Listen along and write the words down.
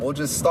We'll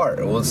just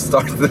start. We'll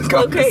start the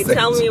conversation. Okay,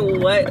 tell me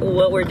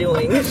what we're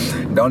doing.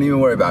 Don't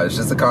even worry about it. It's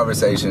just a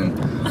conversation.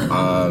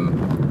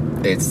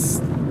 It's,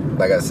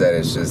 like I said,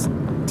 it's just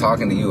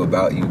talking to you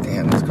about you.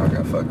 Damn, this car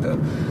got fucked up.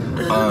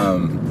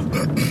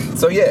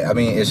 So yeah, I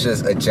mean, it's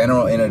just a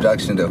general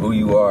introduction to who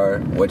you are,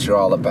 what you're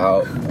all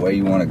about, where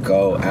you want to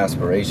go,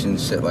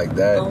 aspirations, shit like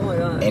that. Oh my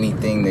God.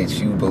 Anything that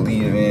you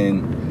believe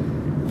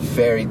in,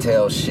 fairy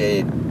tale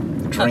shit,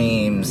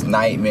 dreams,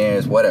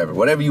 nightmares,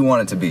 whatever you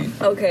want it to be.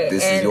 Okay.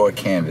 This is your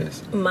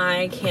canvas.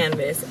 My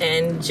canvas.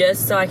 And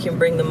just so I can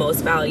bring the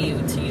most value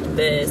to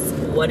this,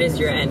 what is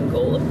your end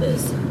goal of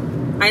this?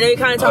 I know you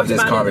kind of talked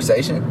about this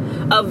conversation?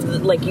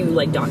 Of like you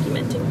like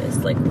documenting this.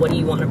 Like, what do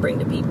you want to bring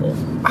to people?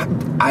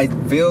 I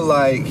feel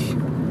like,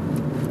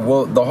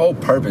 well, the whole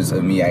purpose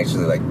of me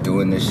actually like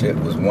doing this shit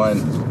was,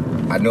 one,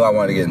 I knew I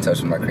wanted to get in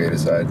touch with my creative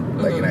side,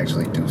 like, and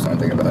actually do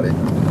something about it.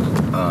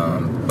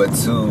 But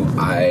two,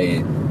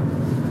 I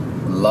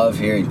love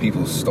hearing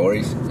people's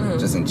stories,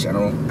 just in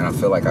general, and I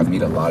feel like I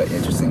meet a lot of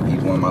interesting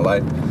people in my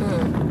life,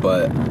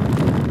 but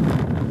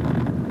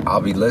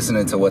I'll be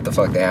listening to what the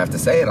fuck they have to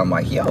say, and I'm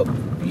like, yo,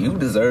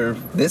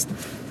 this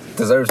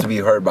deserves to be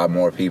heard by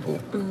more people,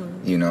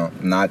 you know,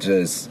 not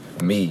just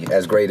me,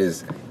 as great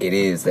as it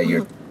is that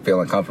you're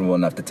feeling comfortable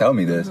enough to tell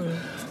me this,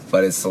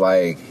 but it's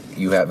like,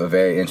 you have a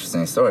very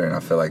interesting story, and I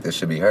feel like this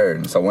should be heard.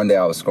 And so one day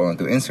I was scrolling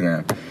through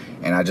Instagram,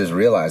 and I just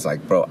realized,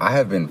 like, bro, I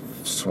have been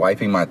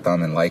swiping my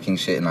thumb and liking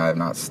shit, and I have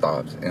not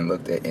stopped and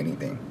looked at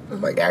anything.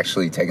 Like,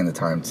 actually taking the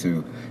time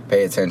to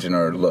pay attention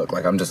or look.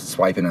 Like, I'm just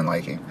swiping and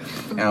liking.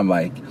 And I'm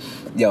like,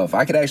 yo, if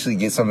I could actually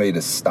get somebody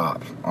to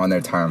stop on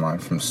their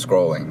timeline from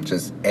scrolling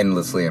just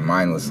endlessly and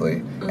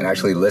mindlessly and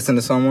actually listen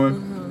to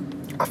someone,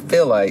 I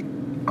feel like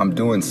I'm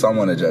doing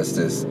someone a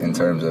justice in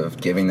terms of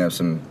giving them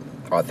some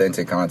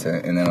authentic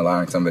content and then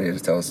allowing somebody to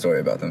tell a story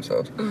about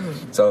themselves.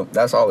 So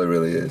that's all it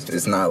really is.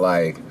 It's not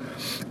like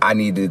I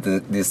needed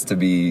this to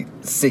be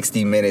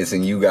 60 minutes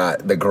and you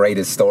got the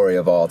greatest story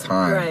of all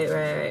time.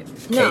 Right.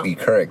 Katie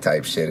Couric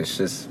type shit. It's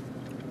just...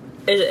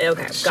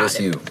 It's just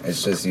you.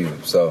 It's just you.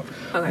 So,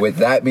 with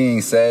that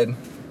being said,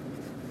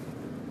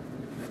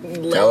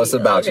 tell us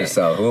about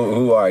yourself.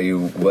 Who are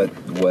you? What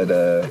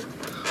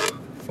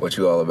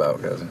you all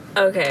about, cousin?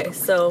 Okay,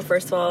 so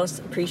first of all,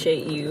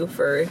 appreciate you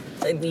for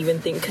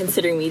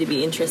considering me to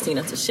be interesting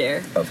enough to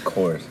share. Of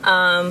course.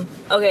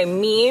 Okay,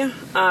 me.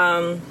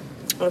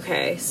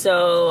 Okay,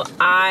 so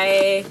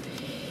I.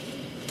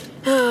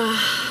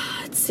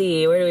 Let's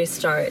see, where do we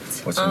start?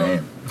 What's your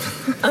name?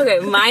 Okay,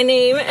 my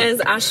name is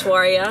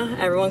Ashwarya.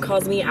 Everyone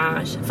calls me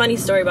Ash. Funny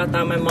story about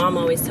that. My mom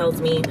always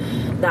tells me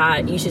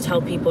that you should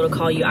tell people to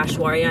call you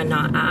Ashwarya and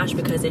not Ash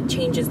because it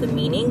changes the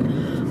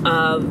meaning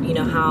of, you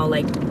know, how,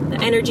 like, the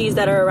energies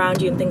that are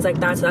around you and things like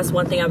that. So that's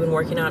one thing I've been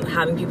working on,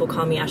 having people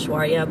call me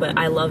Ashwarya, but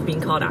I love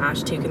being called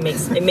Ash too. It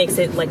makes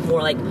it like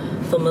more like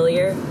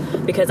familiar,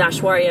 because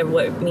Ashwarya,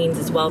 what it means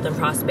is wealth and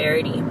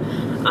prosperity.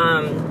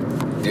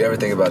 Do you ever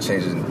think about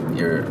changing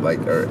your, like,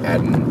 or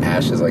adding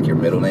Ash as like your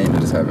middle name and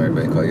just having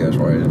everybody call you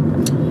Ashwarya?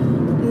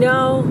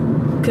 No,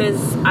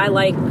 because I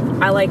like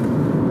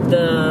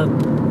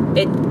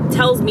it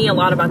tells me a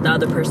lot about the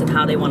other person,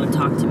 how they want to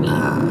talk to me.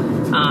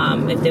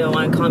 If they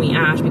want to call me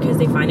Ash because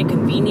they find it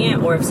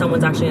convenient, or if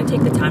someone's actually going to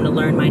take the time to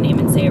learn my name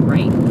and say it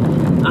right.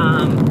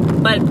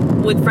 But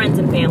with friends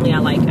and family, I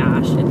like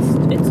Ash.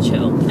 It's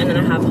chill. And then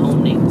I have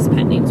home names,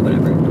 pet names,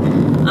 whatever.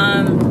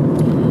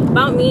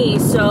 About me,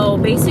 so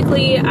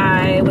basically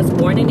I was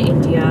born in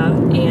India,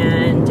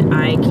 and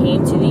I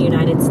came to the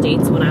United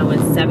States when I was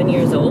 7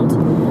 years old.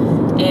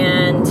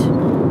 And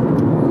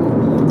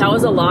that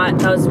was a lot.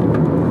 That was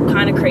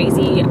kind of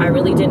crazy. I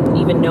really didn't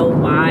even know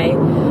why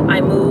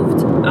I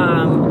moved.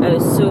 I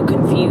was so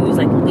confused,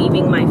 like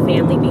leaving my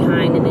family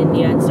behind in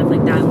India and stuff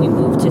like that. And we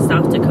moved to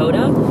South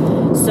Dakota.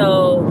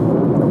 So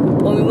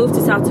when we moved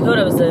to South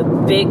Dakota, it was a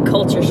big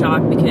culture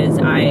shock, because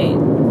I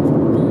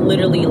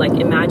literally like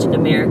imagined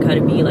America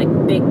to be like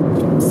big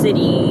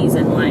cities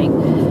and like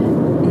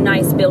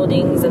nice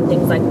buildings and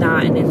things like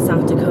that, and in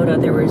South Dakota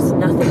there was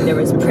nothing. There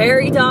was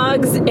prairie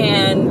dogs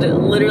and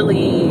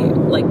literally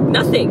like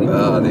nothing.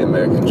 The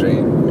American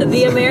dream.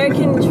 The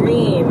American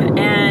dream.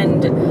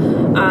 And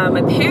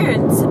my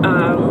parents,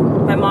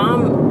 my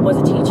mom was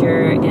a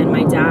teacher and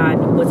my dad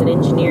was an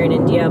engineer in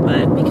India,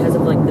 but because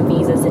of like the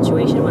visa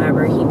situation,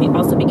 whatever, he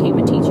also became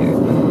a teacher.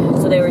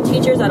 So they were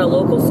teachers at a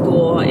local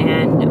school,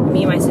 and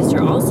me and my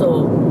sister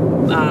also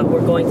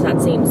were going to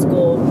that same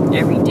school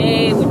every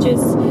day, would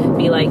just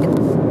be like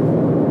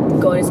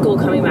going to school,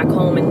 coming back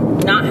home,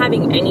 and not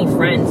having any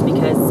friends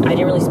because I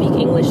didn't really speak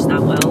English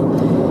that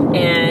well.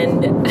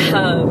 And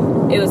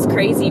it was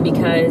crazy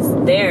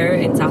because there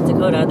in South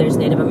Dakota, there's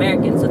Native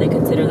Americans, so they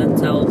consider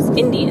themselves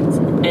Indians.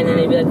 And then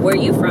they'd be like, where are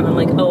you from? I'm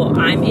like, oh,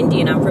 I'm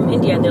Indian. I'm from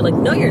India. And they're like,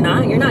 no, you're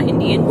not. You're not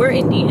Indian. We're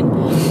Indian.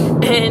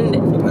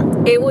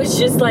 And it was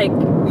just like,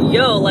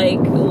 yo, like,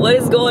 what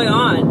is going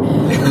on?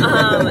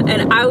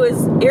 And I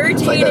was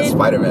irritated. It's like that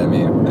Spider-Man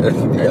meme.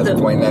 You guys are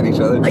pointing at each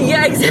other.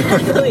 Yeah,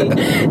 exactly.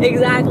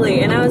 Exactly.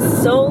 And I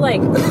was so,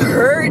 like,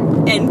 hurt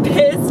and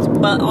pissed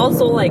but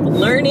also like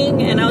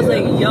learning. And I was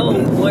like, yo,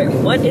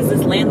 what is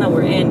this land that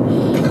we're in?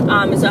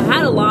 So I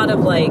had a lot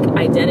of like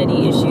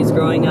identity issues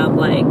growing up.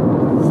 Like,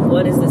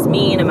 what does this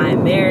mean? Am I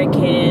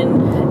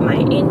American? Am I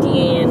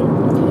Indian?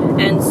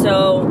 And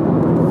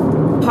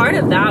so part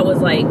of that was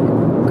like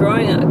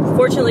growing up.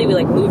 Fortunately, we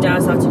like moved out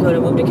of South Dakota,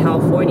 moved to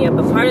California.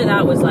 But part of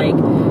that was like,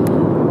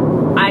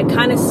 I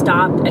kind of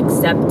stopped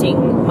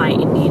accepting my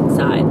Indian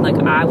side. Like,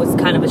 I was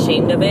kind of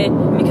ashamed of it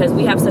because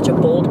we have such a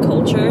bold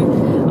culture.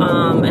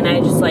 And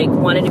I just like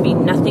wanted to be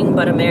nothing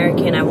but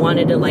American. I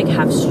wanted to like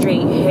have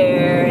straight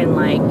hair and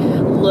like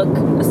look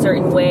a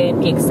certain way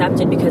and be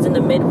accepted, because in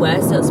the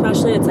Midwest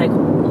especially, it's like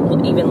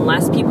even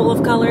less people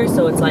of color.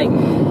 So it's like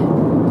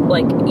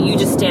you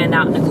just stand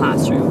out in a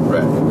classroom.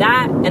 Right.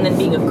 That, and then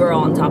being a girl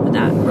on top of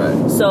that.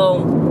 Right.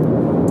 So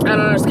I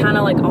don't know, it's kind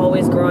of like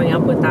always growing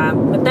up with that.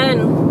 But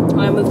then when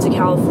I moved to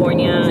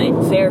California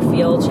in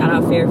Fairfield, shout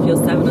out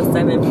Fairfield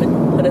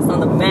 707, put us on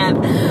the map.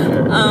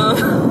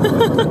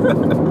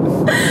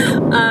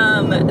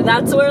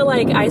 That's where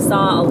like I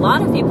saw a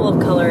lot of people of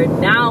color.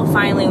 Now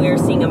finally we were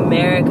seeing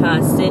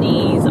America,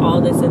 cities,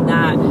 all this and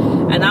that,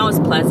 and that was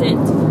pleasant.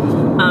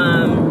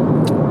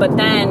 But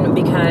then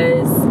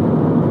because,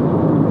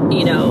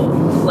 you know,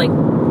 like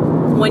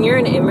when you're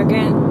an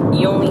immigrant,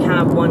 you only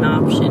have one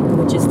option,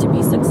 which is to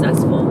be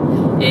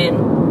successful.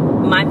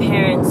 And my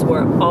parents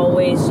were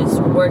always just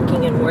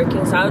working and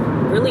working, so I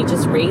would really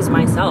just raise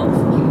myself.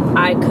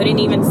 I couldn't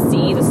even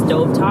see the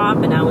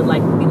stovetop, and I would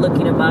like be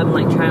looking above and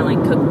like trying to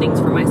like cook things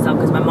for myself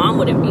because my mom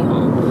wouldn't be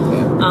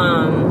home.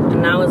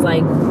 And I was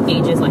like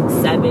ages like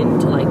 7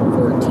 to like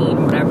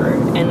 14, whatever.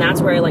 And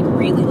that's where I like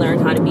really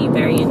learned how to be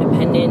very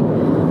independent.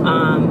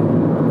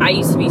 I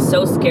used to be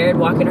so scared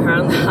walking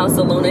around the house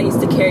alone. I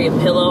used to carry a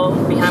pillow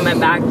behind my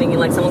back thinking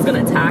like someone's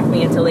going to attack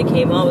me until they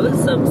came home. It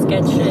was some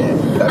sketch shit.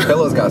 Yeah. That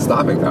pillow's got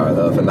stopping power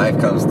though. If a knife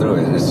comes through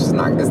it, it's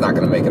not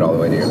going to make it all the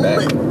way to your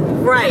back.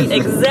 Right,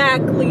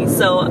 exactly.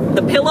 So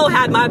the pillow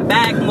had my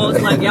back most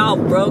like y'all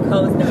broke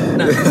hoes.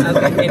 No,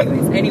 okay,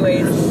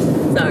 anyways,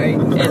 sorry.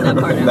 End that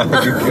part out.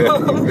 No, you're good.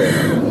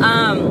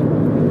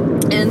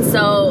 And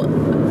so,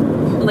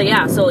 like,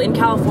 yeah, so in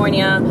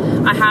California,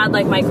 I had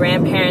like my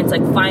grandparents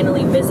like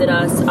finally visit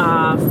us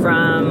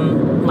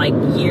from like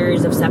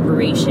years of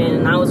separation,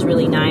 and that was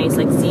really nice,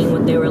 like seeing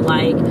what they were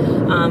like,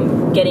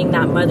 getting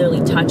that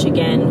motherly touch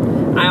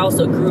again. I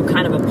also grew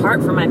kind of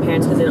apart from my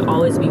parents because they'd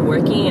always be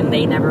working and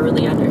they never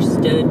really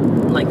understood,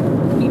 like,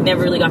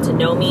 never really got to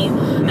know me.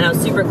 And I was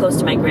super close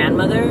to my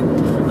grandmother.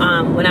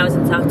 When I was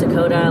in South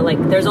Dakota, like,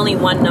 there's only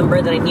one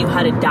number that I knew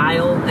how to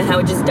dial, and I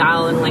would just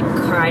dial and like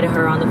cry to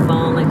her on the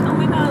phone, like, oh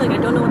my god, like I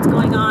don't know what's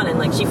going on. And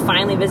like she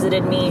finally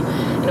visited me,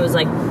 and it was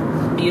like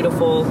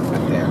beautiful.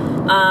 Yeah.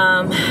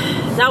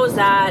 That was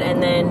that.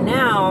 And then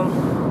now,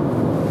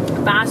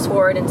 fast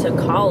forward into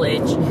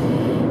college,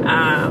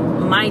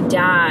 my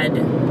dad,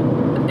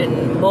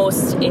 and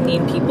most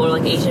Indian people or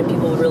like Asian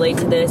people would relate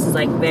to this, is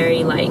like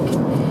very like,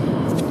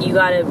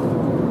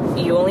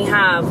 you only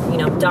have, you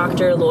know,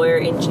 doctor, lawyer,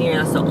 engineer.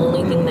 That's the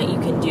only thing that you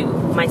can do.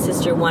 My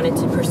sister wanted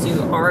to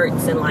pursue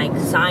arts and like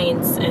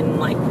science and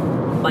like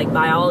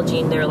biology,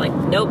 and they're like,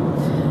 nope,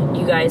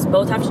 you guys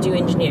both have to do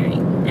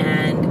engineering.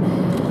 And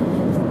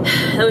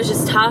it was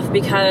just tough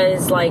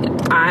because like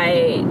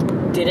I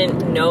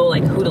didn't know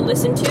like who to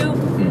listen to.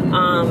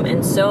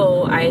 And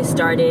so I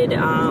started,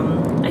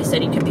 I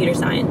studied computer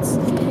science,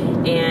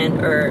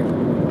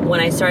 when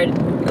I started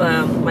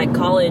my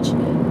college,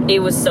 it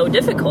was so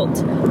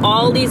difficult.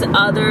 All these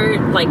other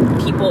like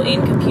people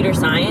in computer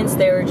science,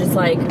 they were just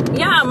like,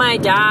 yeah, my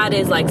dad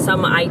is like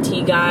some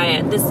IT guy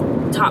at this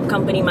top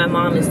company, my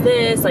mom is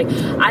this, like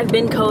I've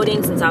been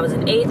coding since I was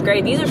in 8th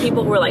grade. These are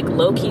people who were like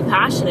low-key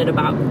passionate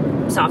about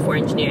software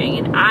engineering,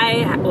 and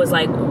I was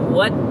like,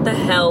 what the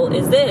hell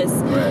is this?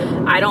 Right.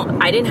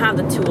 I didn't have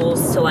the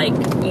tools to like,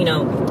 you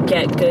know,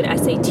 get good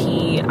SAT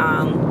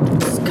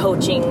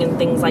coaching and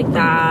things like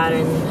that,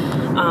 and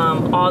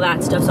all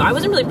that stuff. So I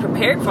wasn't really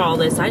prepared for all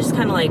this. I just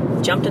kind of like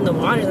jumped in the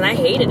waters, and I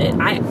hated it.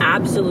 I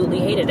absolutely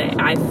hated it.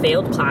 I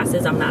failed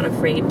classes. I'm not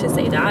afraid to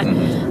say that.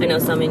 I know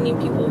some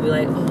Indian people will be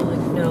like, oh, like,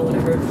 no,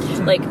 whatever.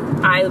 Like,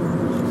 I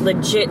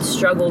legit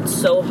struggled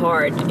so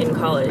hard in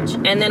college.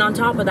 And then on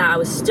top of that, I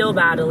was still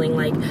battling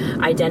like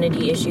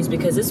identity issues,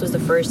 because this was the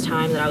first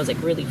time that I was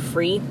like really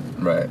free.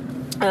 Right.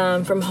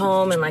 From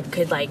home, and like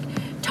could like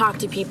talk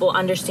to people,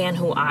 understand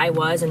who I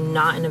was, and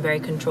not in a very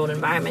controlled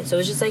environment. So it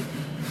was just like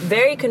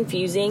very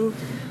confusing.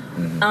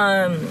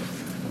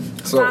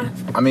 So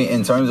I mean,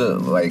 in terms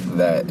of like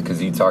that,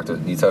 because you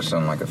touched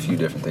on like a few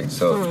different things.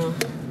 So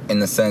in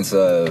the sense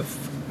of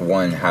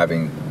one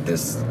having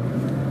this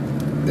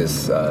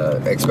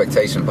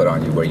expectation put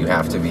on you where you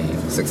have to be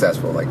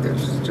successful, like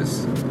there's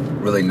just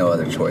really no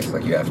other choice.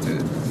 Like you have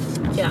to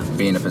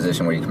be in a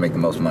position where you can make the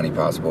most money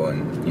possible,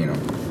 and you know,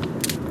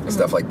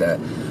 stuff like that.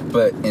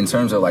 But in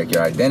terms of like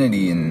your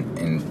identity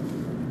and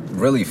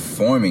really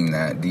forming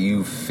that, do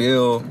you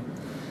feel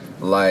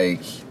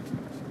like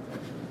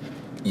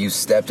you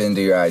stepped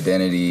into your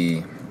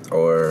identity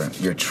or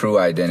your true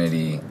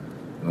identity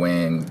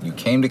when you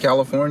came to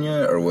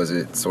California, or was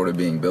it sort of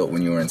being built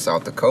when you were in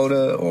South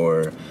Dakota,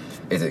 or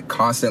is it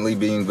constantly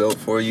being built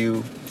for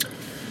you?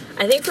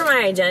 I think for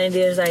my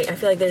identity, I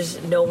feel like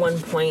there's no one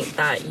point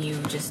that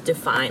you just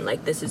define,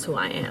 like, this is who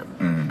I am.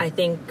 Mm-hmm. I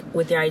think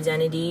with your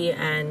identity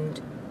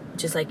and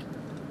just like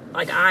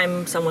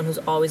I'm someone who's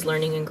always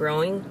learning and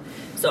growing.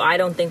 So I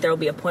don't think there'll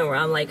be a point where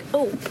I'm like,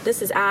 oh,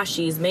 this is Ash.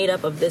 She's made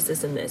up of this,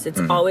 this, and this.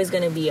 It's always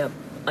going to be a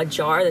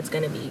jar that's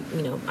going to be,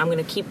 I'm going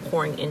to keep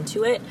pouring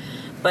into it.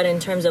 But in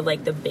terms of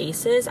like the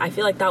basis, I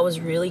feel like that was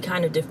really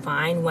kind of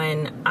defined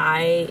when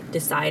I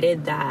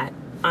decided that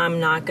I'm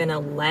not going to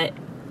let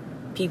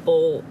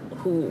people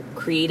who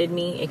created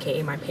me,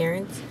 aka my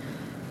parents,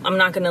 I'm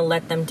not going to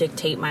let them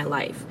dictate my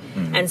life.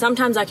 Mm-hmm. And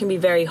sometimes that can be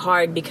very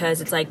hard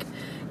because it's like,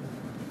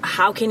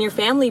 how can your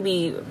family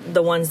be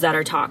the ones that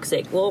are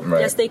toxic? Well,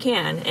 right. Yes, they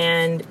can.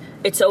 And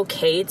it's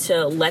okay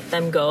to let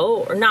them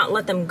go, or not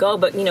let them go,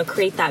 but,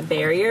 create that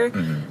barrier,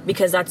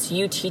 because that's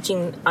you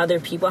teaching other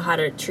people how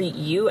to treat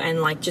you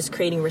and like just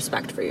creating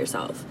respect for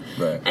yourself.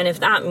 Right. And if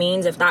that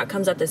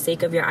comes at the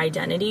sake of your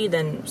identity,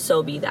 then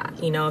so be that.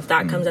 If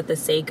that comes at the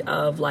sake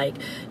of like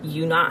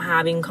you not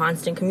having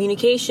constant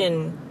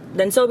communication,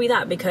 then so be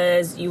that,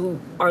 because you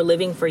are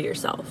living for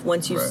yourself.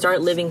 Once you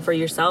start living for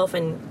yourself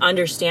and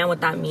understand what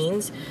that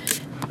means,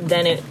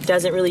 then it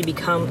doesn't really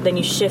become, then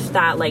you shift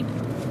that, like,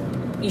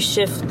 you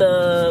shift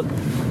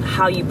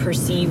how you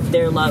perceive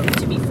their love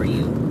to be for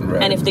you.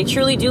 Right. And if they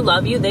truly do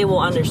love you, they will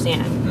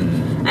understand.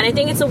 Mm-hmm. And I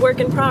think it's a work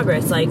in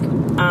progress, kind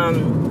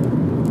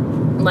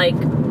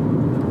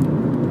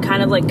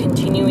of like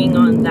continuing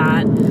on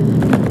that.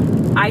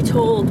 I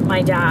told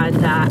my dad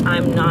that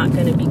I'm not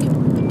going to be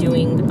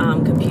doing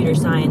computer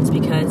science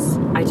because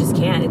I just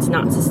can't. It's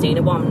not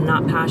sustainable. I'm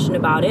not passionate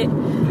about it.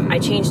 I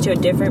changed to a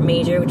different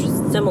major, which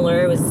was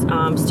similar. It was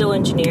still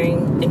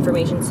engineering,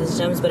 information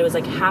systems, but it was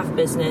like half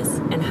business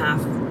and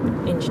half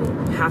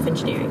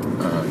engineering.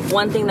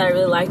 One thing that I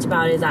really liked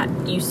about it is that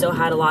you still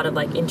had a lot of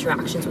like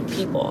interactions with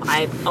people.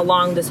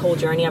 Along this whole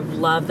journey, I've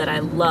loved that. I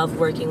love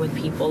working with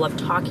people, love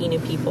talking to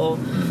people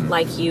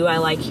like you. I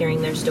like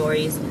hearing their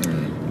stories.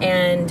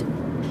 And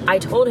I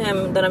told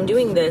him that I'm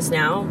doing this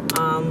now.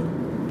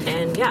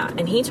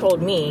 And he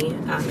told me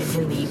in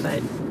Hindi,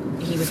 but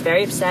he was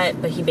very upset,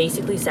 but he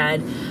basically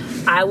said,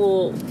 I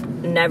will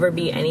never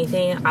be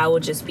anything. I will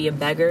just be a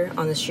beggar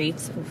on the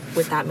streets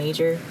with that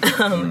major,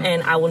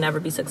 and I will never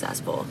be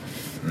successful.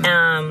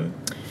 And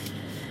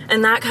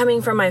that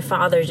coming from my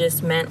father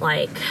just meant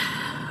like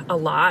a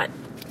lot.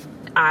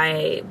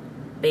 I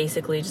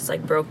basically just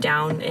like broke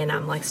down, and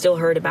I'm like still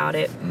hurt about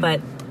it, but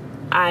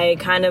I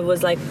kind of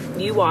was like,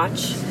 you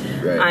watch,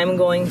 I'm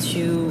going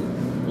to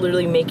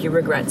literally make you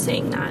regret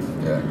saying that.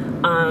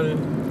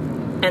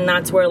 And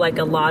that's where like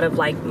a lot of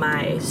like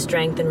my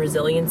strength and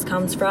resilience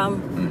comes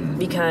from,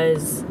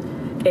 because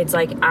it's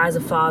like, as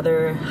a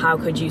father, how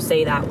could you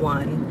say that,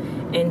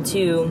 one? And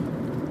two,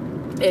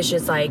 it's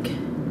just like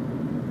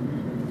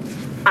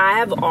I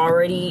have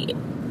already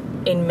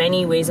in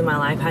many ways in my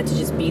life had to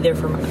just be the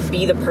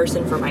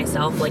person for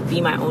myself, like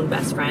be my own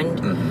best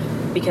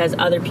friend, because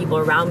other people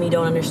around me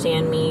don't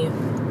understand me,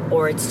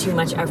 or it's too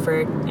much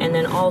effort. And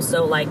then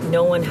also like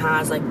no one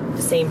has like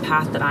the same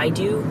path that I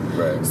do.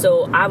 Right.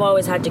 So I've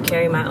always had to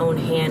carry my own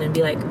hand and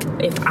be like,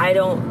 if I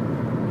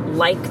don't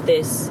like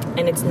this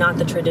and it's not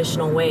the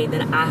traditional way,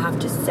 then I have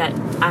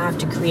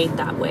to create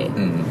that way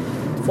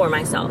for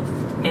myself.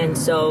 And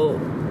so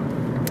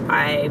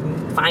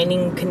I'm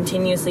finding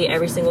continuously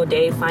every single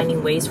day,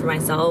 finding ways for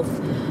myself,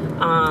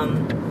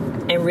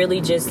 and really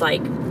just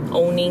like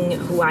owning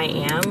who I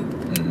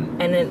am.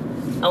 And then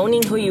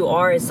owning who you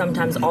are is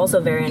sometimes also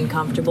very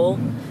uncomfortable,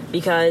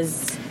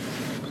 because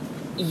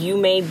you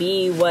may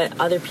be what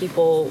other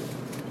people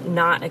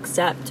not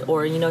accept,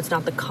 or it's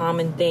not the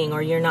common thing,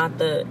 or you're not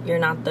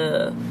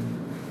the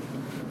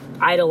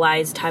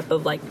idolized type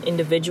of like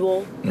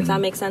individual, if that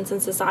makes sense, in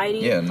society.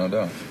 Yeah, no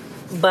doubt.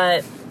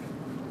 But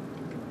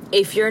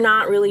if you're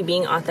not really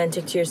being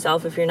authentic to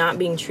yourself, if you're not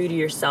being true to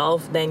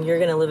yourself, then you're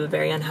going to live a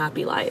very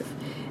unhappy life.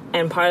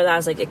 And part of that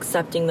is like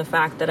accepting the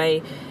fact that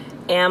I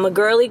am a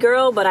girly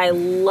girl, but I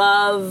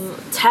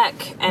love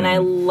tech, and I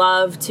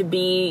love to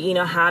be,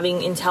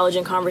 having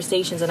intelligent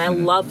conversations, and I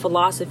love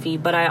philosophy,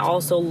 but I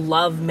also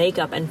love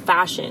makeup and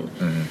fashion,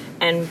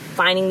 and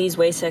finding these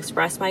ways to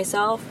express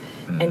myself,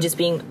 and just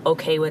being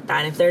okay with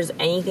that. And if there's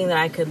anything that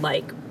I could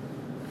like,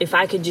 if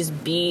I could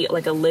just be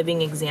like a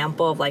living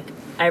example of like,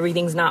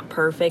 everything's not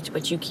perfect,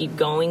 but you keep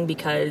going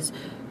because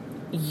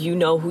you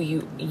know who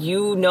you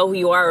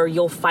are, or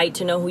you'll fight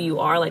to know who you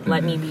are, like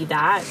let me be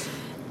that.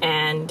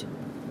 And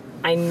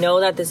I know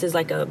that this is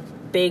like a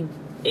big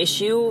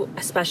issue,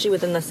 especially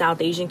within the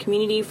South Asian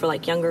community for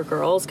like younger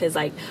girls, because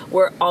like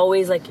we're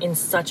always like in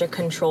such a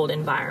controlled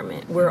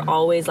environment. We're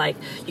always like,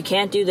 you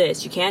can't do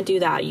this, you can't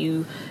do that,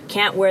 you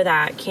can't wear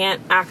that,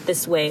 can't act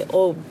this way,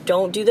 oh,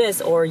 don't do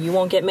this or you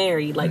won't get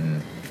married, like,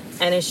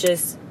 and it's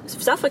just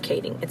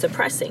suffocating, it's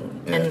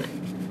oppressing. And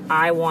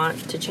I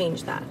want to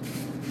change that.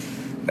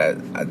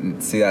 I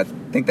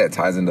think that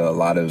ties into a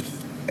lot of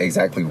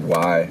exactly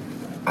why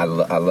I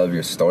love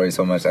your story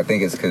so much. I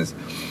think it's because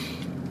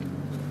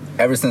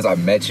ever since I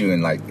met you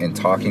and like in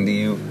talking to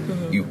you,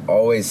 you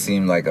always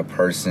seem like a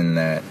person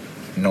that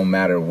no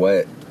matter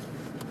what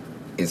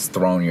is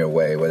thrown your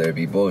way, whether it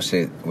be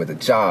bullshit with a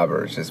job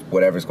or just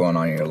whatever's going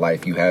on in your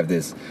life, you have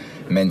this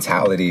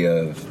mentality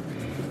of,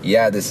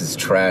 yeah, this is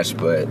trash,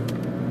 but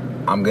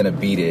I'm gonna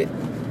beat it,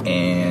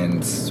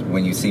 and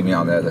when you see me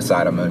on the other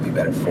side, I'm gonna be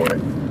better for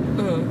it.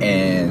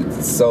 And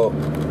so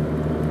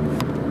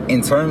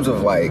in terms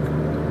of like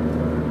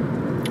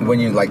when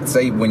you like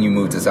say when you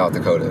moved to South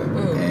Dakota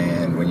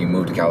and when you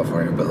moved to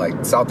California, but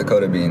like South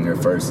Dakota being your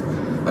first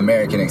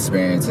American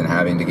experience and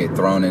having to get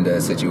thrown into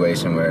a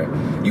situation where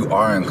you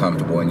are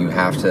uncomfortable and you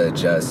have to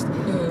adjust,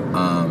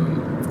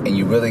 and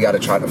you really got to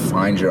try to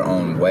find your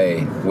own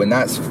way. When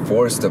that's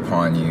forced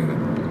upon you,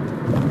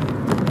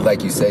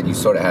 like you said, you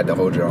sort of had to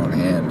hold your own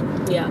hand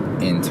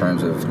in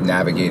terms of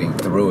navigating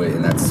through it,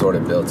 and that's sort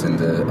of built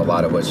into a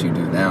lot of what you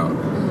do now.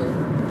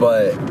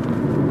 But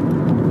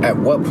at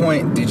what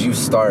point did you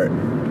start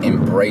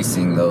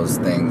embracing those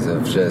things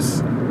of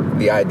just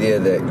the idea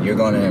that you're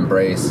going to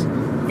embrace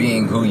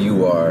being who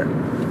you are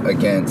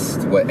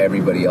against what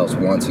everybody else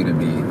wants you to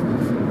be,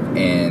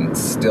 and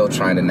still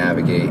trying to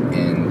navigate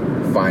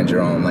and find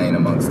your own lane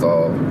amongst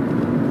all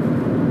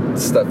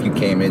stuff you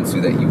came into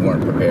that you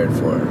weren't prepared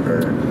for,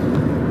 or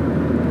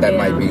that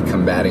might be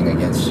combating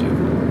against you?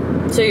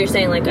 So you're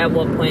saying like at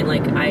what point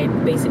like I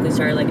basically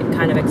started like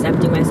kind of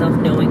accepting myself,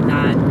 knowing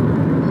that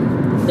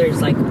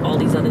there's like all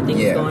these other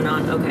things going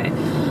on? Okay.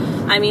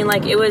 I mean,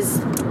 like it was,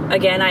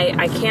 again,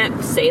 I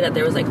can't say that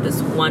there was like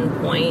this one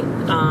point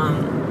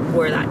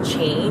where that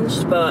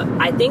changed, but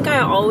I think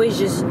I always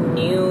just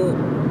knew.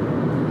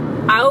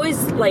 I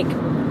always like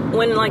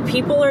when like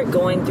people are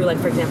going through like,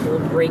 for example, a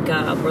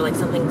breakup or like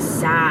something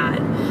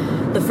sad,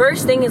 the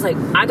first thing is like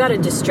I gotta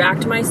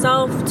distract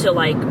myself to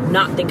like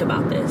not think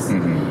about this.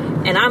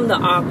 And I'm the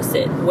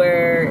opposite,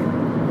 where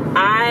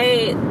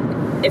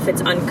if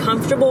it's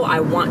uncomfortable, I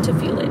want to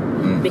feel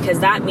it, because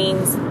that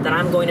means that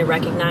I'm going to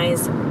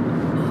recognize,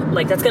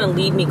 like that's going to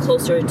lead me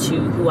closer to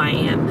who I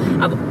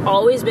am. I've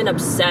always been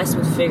obsessed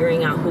with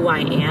figuring out who I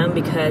am,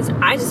 because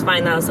I just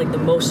find that it's like the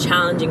most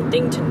challenging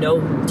thing to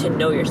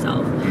know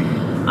yourself.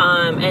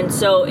 And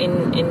so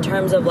in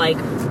terms of like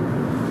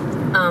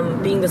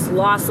being this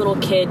lost little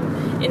kid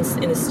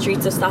in the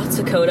streets of South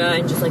Dakota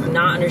and just like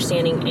not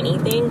understanding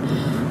anything,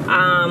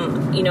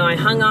 you know, I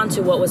hung on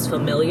to what was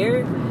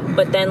familiar,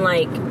 but then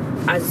like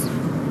as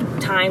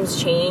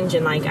times change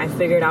and like I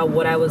figured out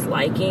what I was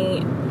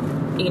liking,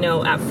 you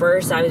know, at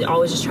first I was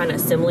always just trying to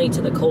assimilate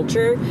to the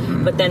culture,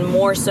 but then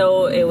more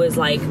so it was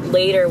like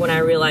later when I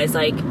realized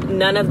like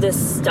none of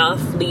this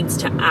stuff leads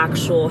to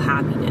actual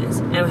happiness,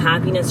 and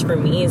happiness for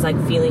me is like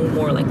feeling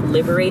more like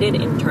liberated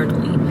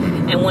internally.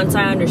 And once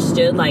I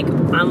understood like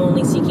I'm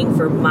only seeking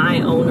for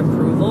my own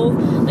approval,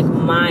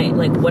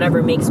 like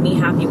whatever makes me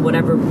happy,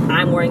 whatever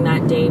I'm wearing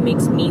that day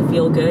makes me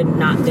feel good,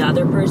 not the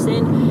other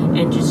person,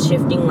 and just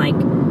shifting like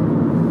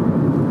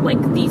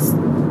these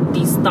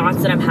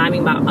thoughts that I'm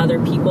having about other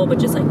people, but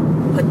just like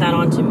put that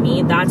onto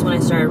me. That's when I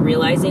started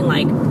realizing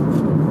like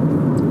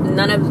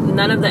none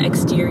of the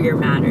exterior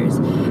matters,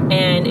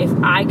 and if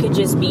I could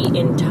just be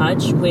in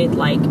touch with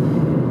like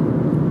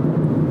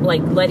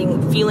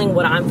feeling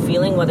what I'm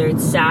feeling, whether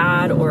it's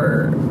sad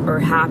or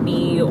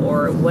happy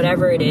or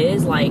whatever it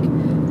is, like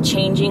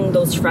changing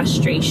those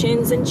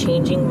frustrations and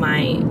changing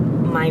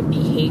my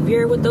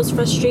behavior with those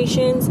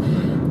frustrations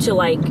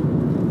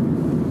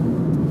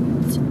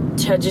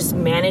to just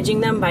managing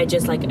them by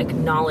just like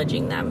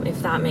acknowledging them,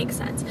 if that makes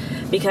sense.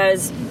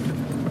 Because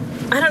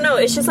I don't know,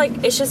 it's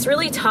just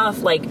really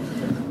tough. Like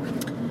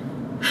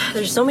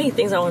there's so many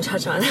things I want to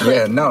touch on.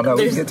 Yeah, no,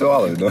 we can get to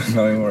all of it. Don't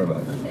know any more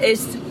about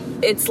it.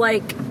 It's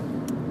like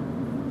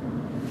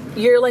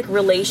your like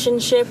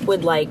relationship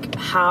with like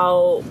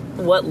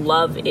what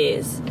love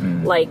is.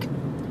 Like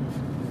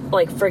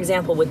for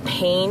example, with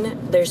pain,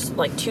 there's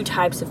like two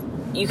types of,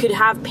 you could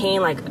have pain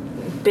like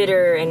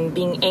bitter and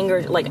being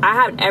angered. Like I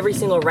have every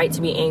single right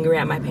to be angry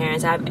at my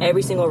parents. I have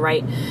every single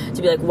right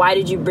to be like, why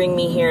did you bring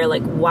me here?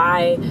 Like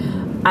why?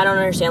 I don't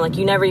understand. Like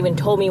you never even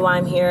told me why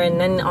I'm here.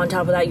 And then on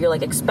top of that, you're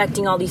like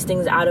expecting all these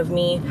things out of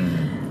me.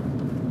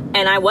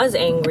 And I was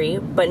angry,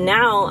 but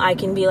now I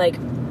can be like,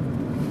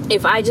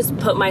 if I just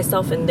put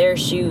myself in their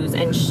shoes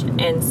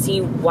and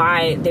see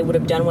why they would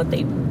have done what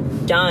they've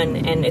done,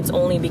 and it's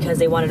only because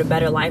they wanted a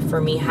better life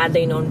for me. Had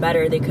they known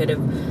better, they could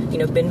have, you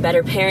know, been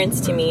better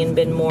parents to me and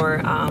been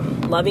more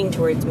loving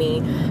towards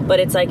me. But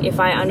it's like, if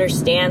I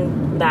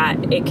understand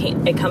that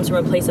it comes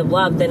from a place of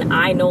love, then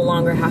I no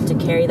longer have to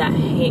carry that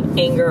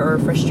anger or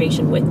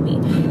frustration with me.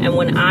 And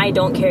when I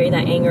don't carry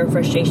that anger or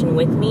frustration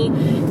with me,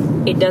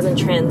 it doesn't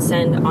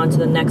transcend onto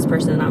the next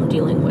person that I'm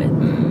dealing with.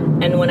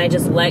 And when I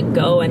just let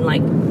go and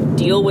like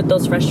deal with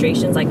those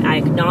frustrations, like I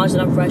acknowledge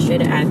that I'm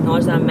frustrated, I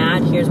acknowledge that I'm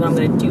mad, here's what I'm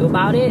going to do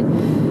about it,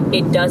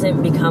 it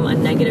doesn't become a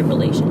negative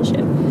relationship.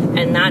 And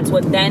And that's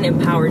what then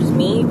empowers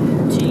me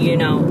to, you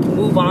know,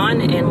 move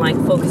on and like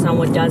focus on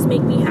what does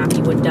make me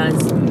happy, what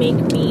does make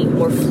me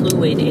more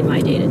fluid in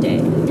my day-to-day.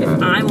 If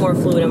I'm more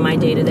fluid in my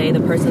day-to-day, the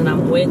person that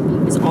I'm with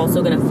is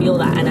also going to feel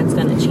that, and it's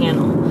going to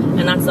channel.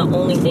 And that's the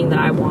only thing that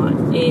I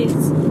want, is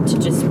to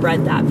just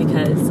spread that,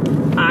 because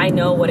I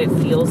know what it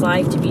feels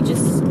like to be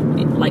just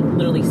like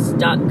literally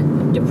stuck,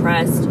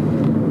 depressed,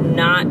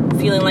 not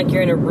feeling like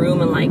you're in a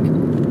room and like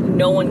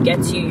no one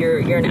gets you,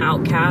 you're an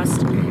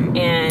outcast,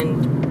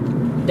 and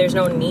there's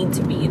no need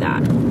to be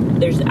that.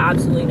 There's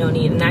absolutely no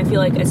need. And I feel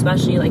like,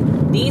 especially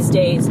like these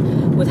days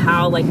with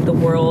how like the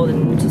world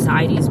and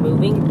society is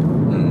moving,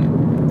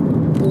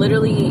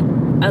 literally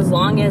as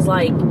long as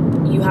like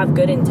you have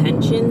good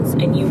intentions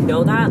and you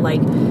know that,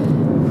 like,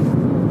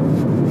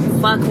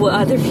 fuck what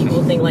other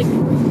people think. Like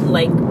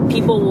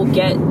people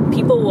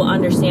will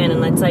understand,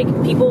 and it's like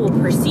people will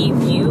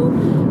perceive you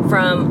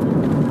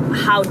from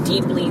how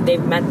deeply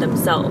they've met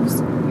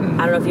themselves.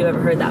 I don't know if you've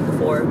ever heard that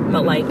before,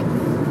 but like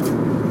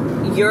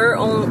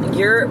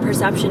your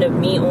perception of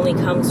me only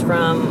comes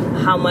from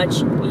how much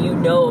you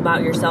know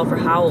about yourself, or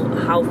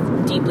how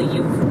deeply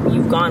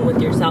you've gone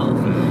with yourself.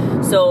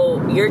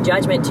 So your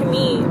judgment to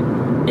me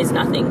is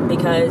nothing,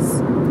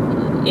 because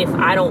if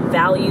I don't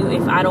value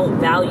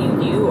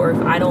you, or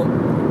if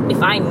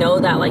I know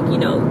that, like, you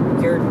know,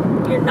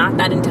 you're not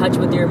that in touch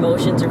with your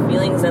emotions or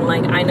feelings, and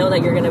like I know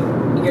that you're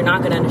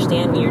not gonna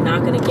understand me, you're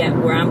not gonna get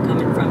where I'm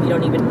coming from, you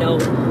don't even know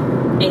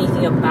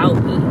anything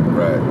about me.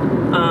 Right.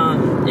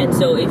 And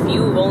so if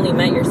you've only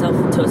met yourself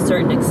to a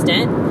certain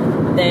extent,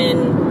 then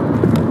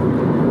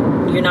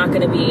you're not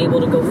going to be able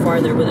to go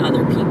farther with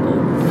other people,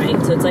 right?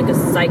 So it's like a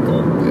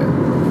cycle.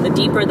 Yeah. The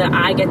deeper that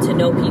I get to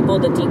know people,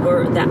 the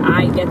deeper that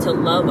I get to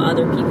love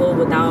other people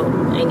without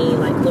any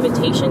like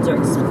limitations or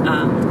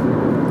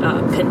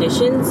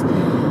conditions,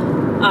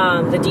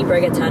 the deeper I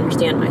get to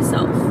understand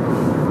myself.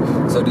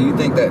 So do you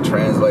think that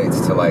translates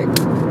to like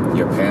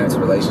your parents'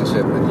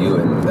 relationship with you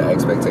and the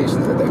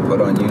expectations that they put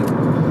on you,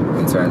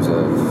 in terms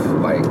of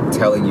like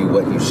telling you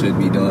what you should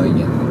be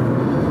doing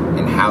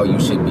and how you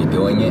should be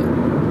doing it?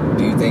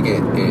 Do you think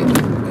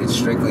it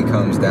strictly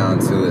comes down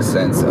to a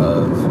sense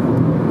of,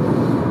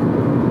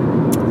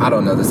 I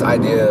don't know, this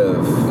idea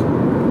of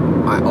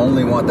I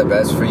only want the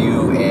best for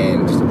you,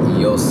 and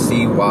you'll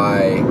see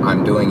why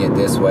I'm doing it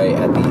this way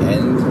at the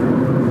end,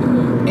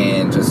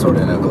 and just sort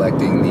of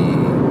neglecting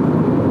the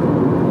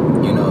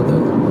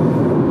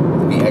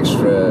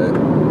extra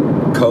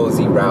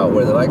cozy route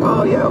where they're like,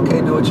 oh yeah, okay,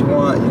 do what you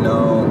want, you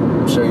know,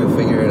 I'm sure you'll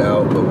figure it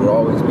out, but we'll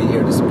always be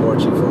here to support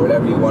you for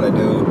whatever you want to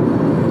do.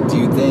 Do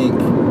you think,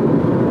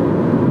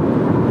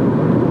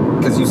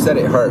 because you said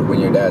it hurt when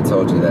your dad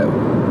told you that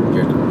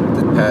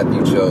the path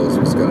you chose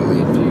was going to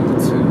lead you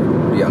to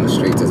be on the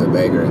streets as a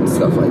beggar and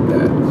stuff like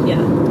that.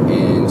 Yeah.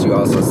 And you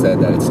also said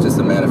that it's just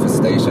a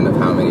manifestation of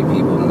how many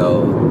people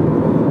know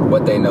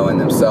what they know in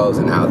themselves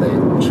and how they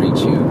treat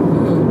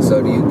you.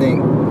 So do you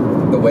think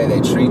the way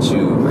they treat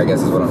you, I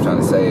guess is what I'm trying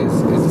to say,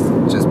 is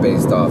just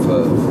based off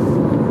of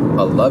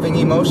a loving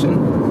emotion?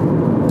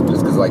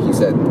 Just because, like you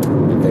said,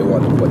 they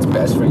want what's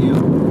best for you?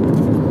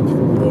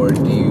 Or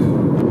do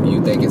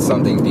you think it's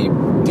something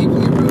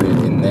deeply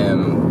rooted in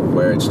them,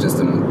 where it's just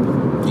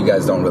you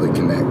guys don't really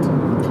connect?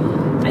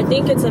 I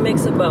think it's a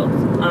mix of both.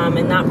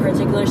 In that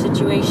particular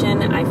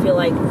situation, I feel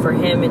like for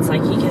him, it's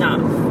like he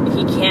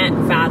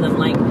can't fathom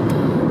like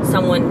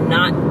someone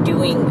not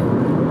doing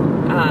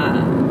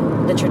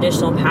the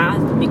traditional path,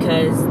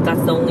 because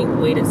that's the only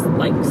way to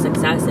like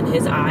success in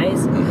his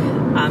eyes.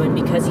 And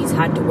because he's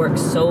had to work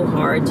so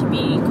hard to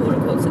be quote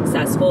unquote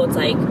successful, it's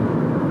like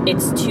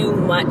it's too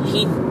much.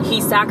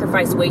 He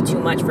sacrificed way too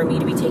much for me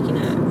to be taking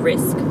a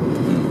risk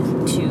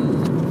to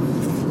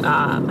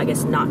I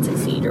guess not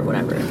succeed or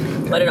whatever.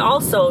 But it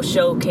also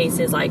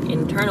showcases like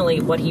internally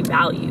what he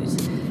values.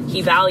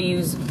 He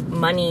values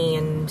money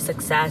and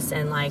success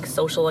and like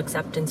social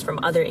acceptance from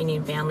other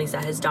Indian families,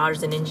 that his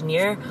daughter's an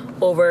engineer,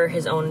 over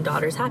his own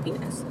daughter's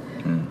happiness.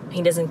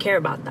 He doesn't care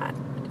about that.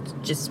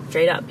 Just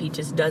straight up, he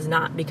just does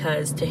not,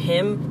 because to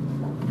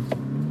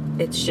him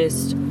it's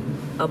just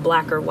a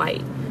black or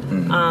white.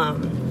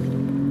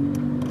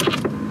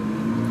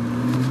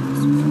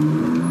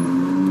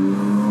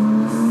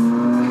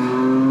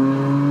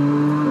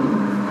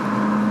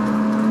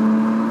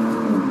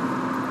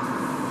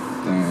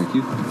 Thank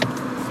you.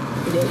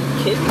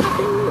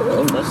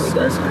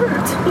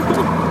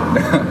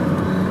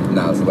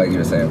 No, it's like you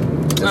were saying,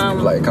 just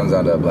like it comes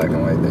down to a black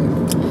and white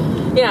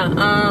thing. Yeah,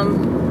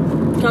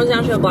 comes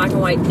down to a black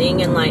and white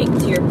thing, and like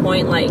to your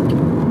point, like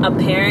a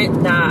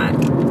parent that,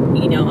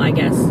 you know, I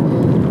guess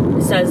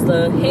says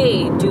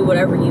hey, do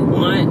whatever you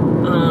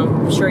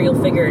want, sure you'll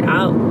figure it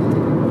out.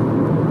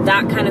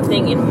 That kind of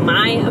thing, in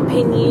my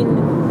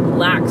opinion,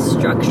 lacks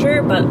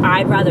structure, but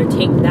I'd rather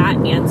take that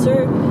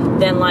answer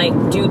than like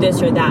do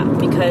this or that,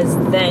 because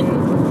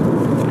then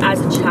as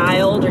a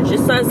child, or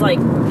just as like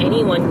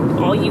anyone,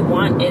 all you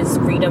want is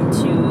freedom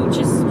to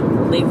just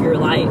live your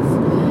life.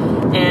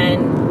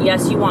 And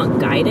yes, you want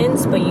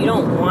guidance, but you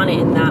don't want it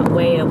in that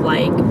way of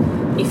like,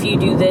 if you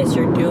do this,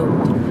 you're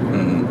doomed.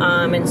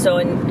 And so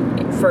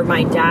for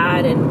my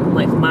dad and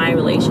like my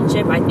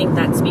relationship, I think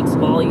that speaks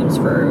volumes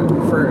for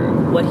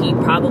what he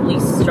probably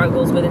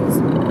struggles with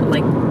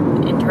like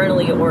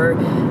internally, or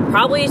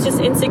probably is just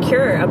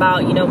insecure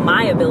about, you know,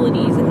 my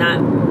abilities and that,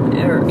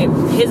 or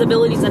his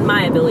abilities and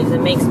my abilities.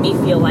 It makes me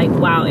feel like,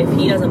 wow, if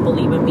he doesn't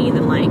believe in me,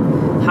 then like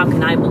how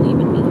can I believe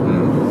in me?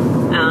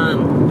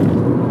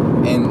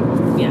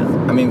 And yeah,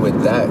 I mean,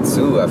 with that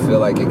too, I feel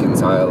like it can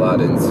tie a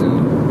lot into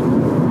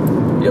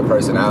your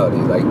personality.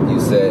 Like you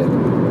said,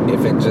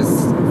 if it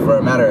just, for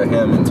a matter of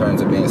him in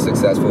terms of being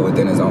successful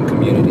within his own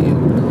community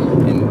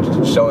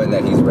and showing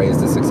that he's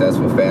raised a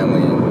successful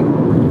family,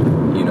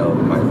 and, you know,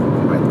 my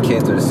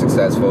kids are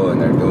successful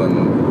and they're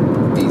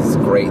doing these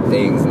great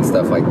things and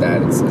stuff like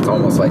that. It's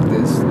almost like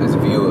this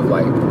view of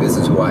like, this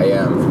is who I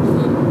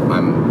am.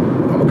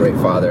 I'm a great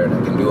father and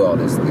I can do all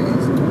these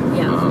things.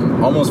 Yeah.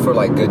 Almost for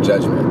like good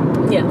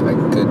judgment. Yeah. Like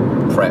good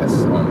press,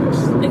 almost.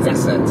 Exactly. In a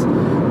sense.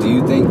 Do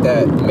you think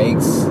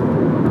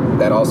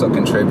that also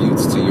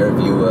contributes to your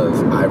view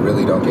of, I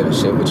really don't give a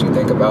shit what you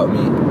think about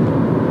me?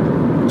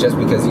 Just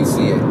because you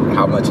see it,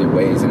 how much it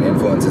weighs and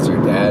influences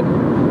your dad,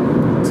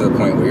 to the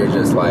point where you're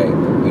just like,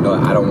 you know,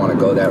 I don't want to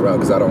go that route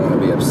because I don't want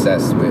to be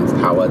obsessed with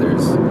how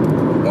others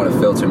want to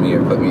filter me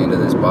or put me into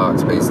this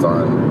box based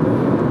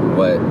on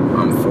what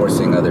I'm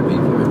forcing other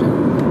people to do,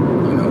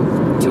 you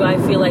know? Do I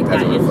feel like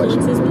that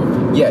influences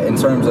me? Yeah, in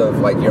terms of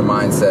like your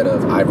mindset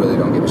of, I really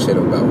don't give a shit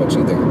about what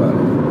you think about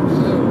it.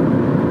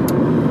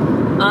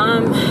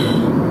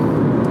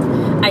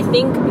 I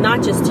think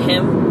not just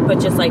him, but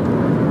just like,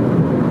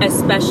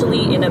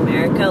 especially in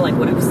America, like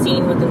what I've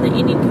seen within the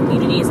Indian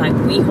community is like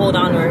we hold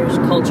on to our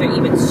culture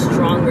even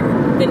stronger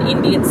than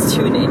Indians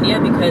do in India,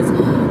 because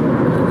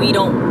we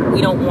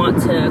don't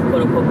want to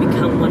quote unquote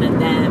become one of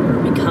them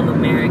or become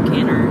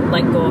American or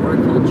let go of our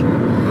culture.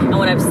 And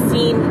what I've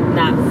seen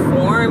that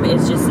form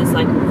is just this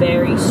like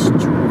very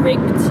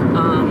strict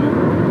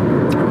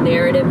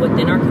narrative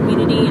within our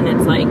community, and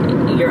it's like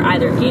you're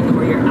either in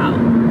or you're out.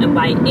 And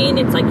by in,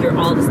 it's like you're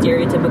all the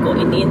stereotypical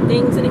Indian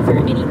things, and if you're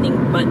anything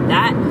but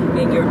that,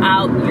 and you're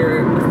out,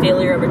 you're a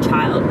failure of a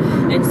child.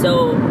 And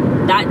so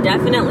that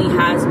definitely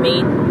has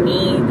made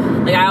me,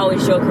 like, I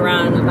always joke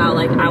around about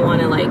like I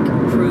want to like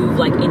prove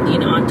like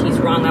Indian aunties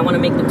wrong. I want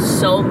to make them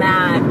so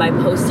mad by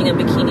posting a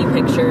bikini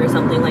picture or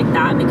something like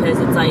that, because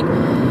it's like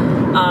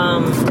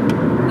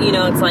you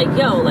know, it's like,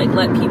 yo, like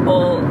let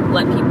people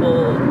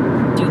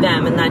do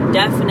them. And that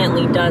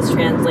definitely does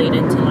translate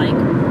into like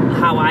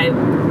how I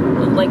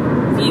like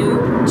view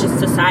just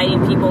society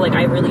and people. Like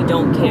I really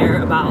don't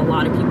care about a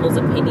lot of people's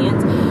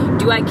opinions.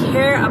 Do I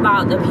care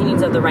about the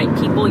opinions of the right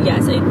people?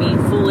 Yes. It'd be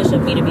foolish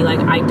of me to be like,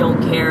 I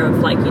don't care if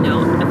like, you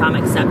know, if I'm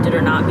accepted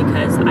or not,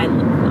 because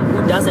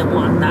who doesn't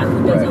want that?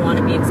 Who doesn't want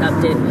to be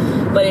accepted?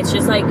 But it's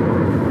just like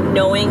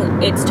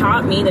knowing, it's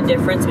taught me the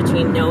difference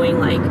between knowing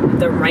like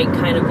the right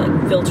kind of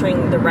like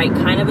filtering the right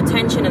kind of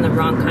attention and the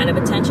wrong kind of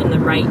attention, the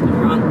right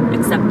and wrong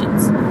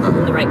acceptance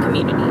in the right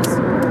communities.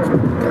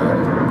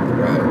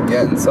 Right.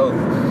 Yeah. And so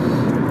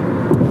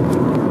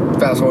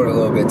fast forward a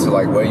little bit to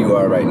like where you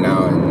are right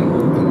now,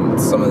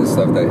 and some of the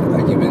stuff that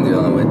like you've been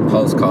dealing with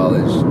post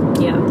college.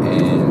 Yeah.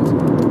 And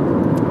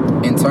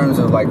in terms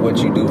of like what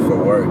you do for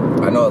work,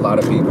 I know a lot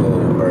of people,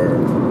 or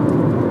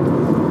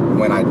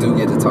when I do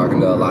get to talking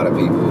to a lot of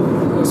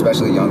people,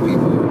 especially young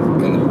people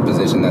in the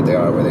position that they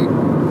are, where they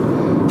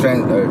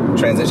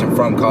transition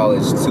from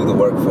college to the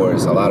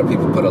workforce, a lot of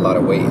people put a lot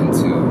of weight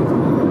into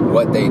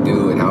what they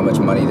do and how much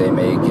money they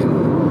make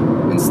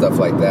and stuff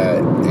like that.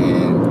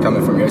 And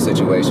coming from your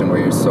situation where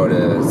you're sort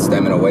of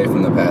stemming away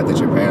from the path that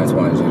your parents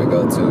wanted you to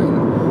go to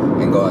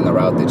and going the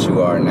route that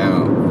you are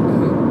now,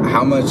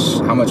 how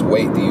much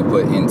weight do you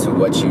put into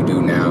what you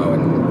do now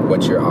and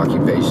what your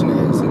occupation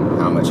is and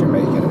how much you're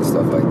making and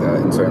stuff like that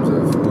in terms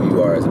of who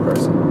you are as a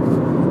person?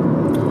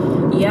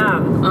 Yeah,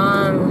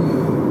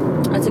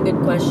 that's a good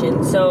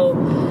question. So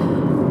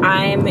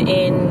I'm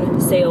in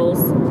sales.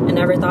 I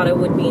never thought I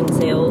would be in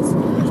sales.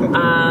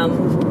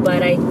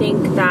 But I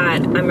think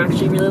that I'm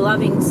actually really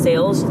loving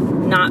sales,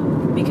 not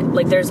because,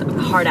 like, there's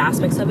hard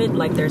aspects of it,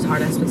 like there's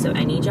hard aspects of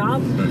any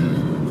job,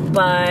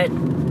 but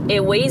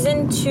it weighs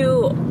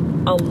into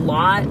a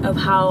lot of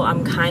how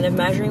I'm kind of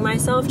measuring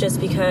myself, just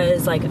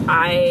because, like,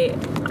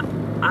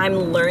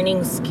 I'm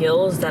learning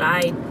skills that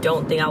I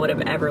don't think I would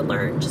have ever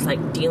learned, just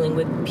like dealing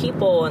with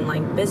people and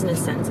like business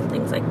sense and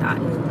things like that.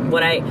 And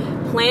what I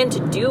plan to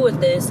do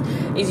with this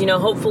is, you know,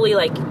 hopefully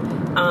like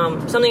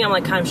something I'm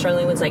like kind of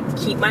struggling with is like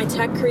keep my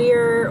tech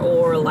career,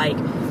 or like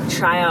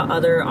try out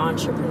other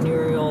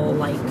entrepreneurial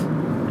like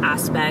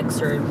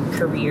aspects or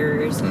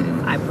careers.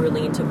 I'm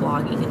really into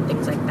blogging and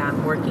things like that.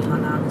 I'm working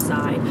on that on the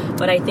side.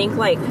 But I think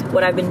like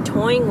what I've been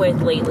toying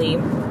with lately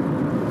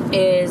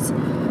is,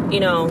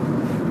 you know,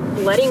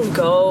 letting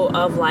go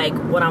of like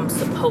what I'm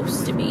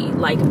supposed to be.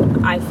 Like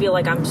I feel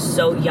like I'm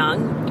so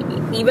young.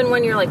 Even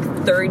when you're like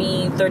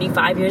 30,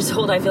 35 years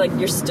old, I feel like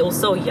you're still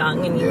so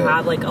young and you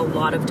have like a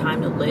lot of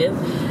time to live.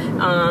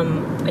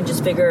 and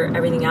just figure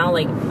everything out.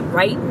 Like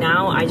right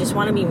now, I just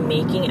want to be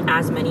making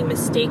as many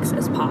mistakes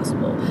as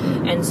possible.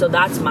 And so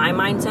that's my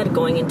mindset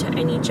going into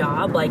any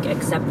job, like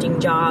accepting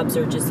jobs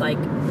or just like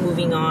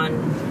moving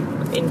on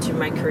into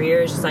my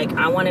career. It's just like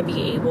I want to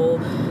be able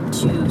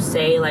to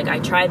say like I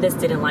tried this,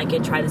 didn't like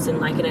it, tried this,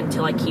 didn't like it,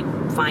 until I keep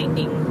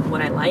finding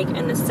what I like.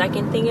 And the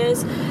second thing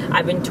is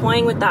I've been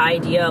toying with the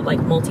idea of like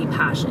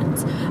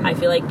multi-passions. I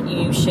feel like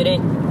you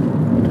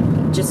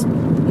shouldn't just,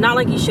 not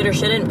like you should or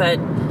shouldn't, but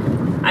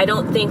I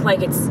don't think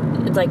like it's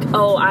like,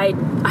 oh, I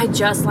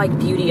just like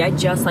beauty, I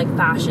just like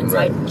fashion, so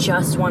right. I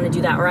just want to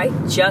do that, or I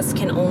just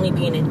can only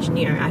be an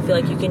engineer. I feel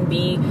like you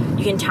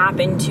can tap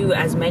into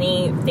as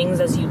many things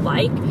as you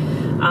like.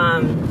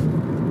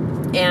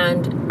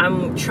 And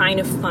I'm trying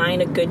to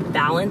find a good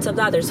balance of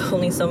that. There's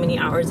only so many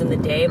hours in the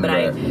day, but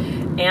right.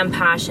 I am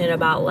passionate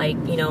about like,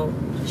 you know,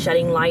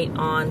 shedding light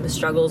on the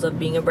struggles of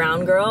being a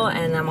brown girl.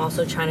 And I'm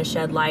also trying to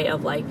shed light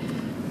of like,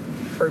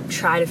 or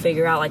try to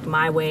figure out like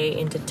my way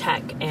into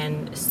tech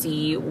and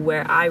see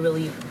where I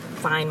really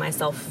find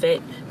myself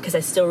fit, because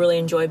I still really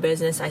enjoy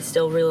business. I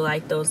still really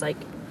like those like,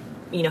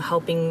 you know,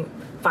 helping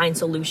find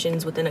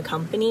solutions within a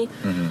company,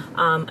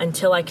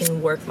 until I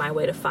can work my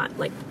way to find,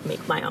 like,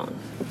 make my own.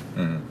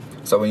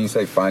 So when you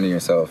say finding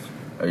yourself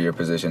or your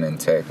position in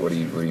tech, what do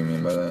you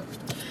mean by that?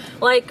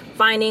 Like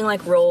finding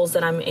like roles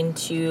that I'm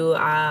into.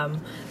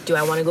 Do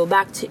I want to go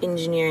back to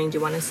engineering? Do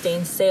I want to stay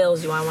in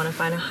sales? Do I want to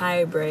find a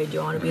hybrid?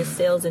 Do I want to be a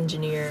sales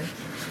engineer?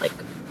 Like,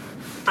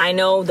 I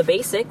know the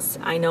basics.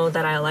 I know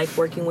that I like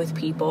working with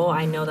people.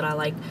 I know that I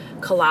like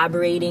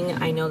collaborating.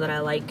 I know that I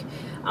like,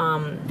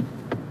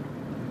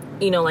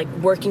 you know, like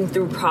working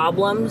through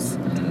problems,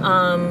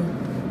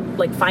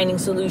 like finding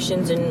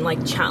solutions and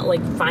like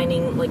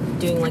finding, like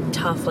doing like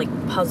tough like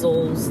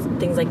puzzles,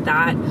 things like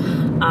that,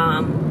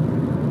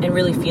 and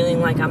really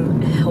feeling like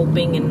I'm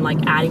helping and like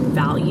adding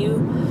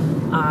value.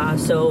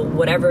 So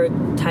whatever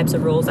types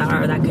of roles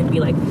that could be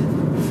like,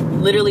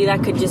 literally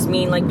that could just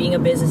mean like being a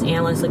business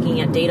analyst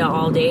looking at data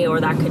all day, or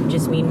that could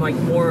just mean like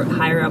more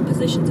higher up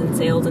positions in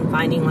sales and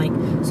finding like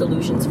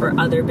solutions for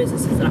other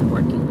businesses that I'm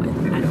working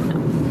with. I don't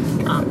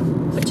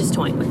know, but just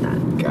toying with that.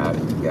 Got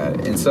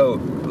it. And so,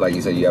 like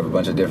you said, you have a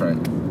bunch of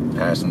different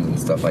passions and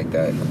stuff like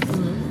that.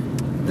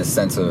 The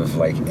sense of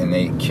like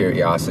innate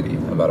curiosity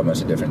about a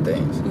bunch of different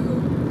things.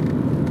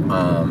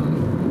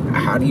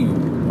 How do you,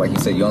 like you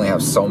said, you only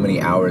have so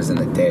many hours in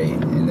the day,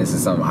 and this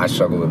is something I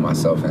struggle with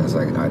myself, and it's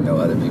like I know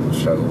other people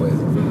struggle with.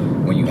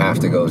 When you have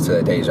to go to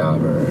a day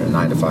job or a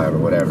 9 to 5 or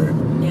whatever,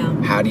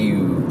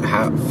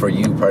 how for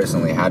you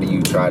personally, how do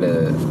you try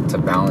to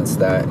balance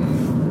that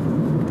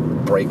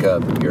and break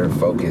up your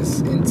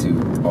focus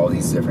into all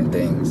these different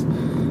things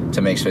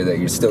to make sure that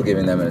you're still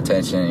giving them an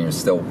attention and you're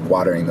still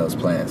watering those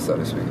plants, so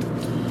to speak?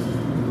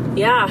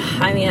 Yeah,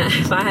 I mean,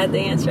 if I had the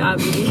answer, I'd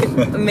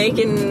be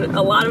making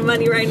a lot of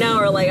money right now,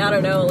 or like, I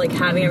don't know, like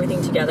having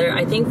everything together.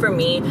 I think for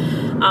me,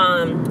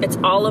 it's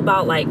all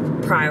about like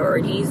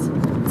priorities.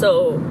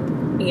 So,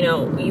 you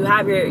know, you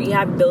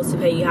have bills to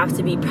pay. You have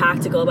to be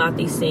practical about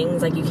these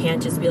things. Like, you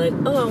can't just be like,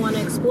 oh, I want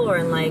to explore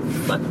and like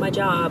fuck my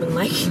job and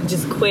like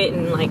just quit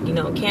and like, you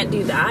know, can't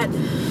do that.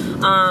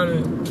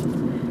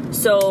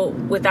 So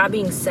with that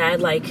being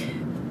said, like,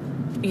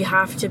 you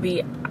have to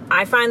be,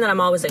 I find that I'm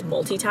always like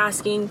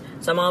multitasking.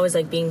 So I'm always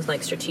like being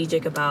like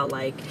strategic about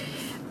like,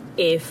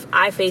 if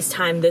I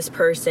FaceTime this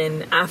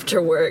person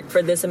after work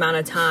for this amount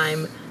of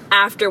time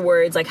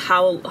afterwards, like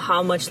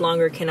how much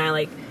longer can I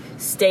like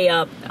stay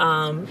up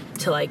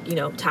to like, you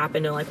know, tap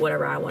into like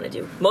whatever I want to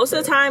do. Most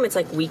of the time it's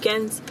like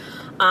weekends.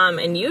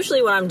 And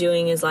usually what I'm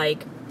doing is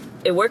like,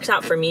 it works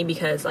out for me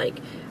because like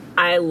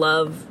I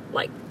love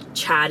like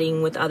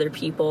chatting with other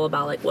people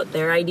about like what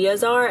their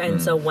ideas are.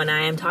 And so when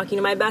I am talking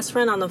to my best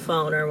friend on the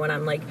phone, or when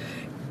I'm like,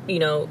 you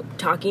know,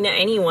 talking to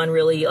anyone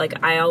really,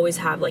 like I always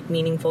have like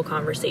meaningful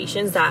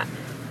conversations that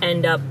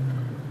end up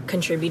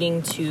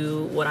contributing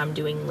to what I'm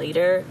doing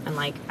later, and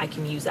like I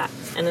can use that.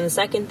 And then the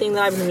second thing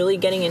that I've been really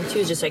getting into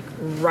is just like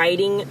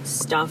writing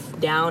stuff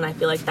down. I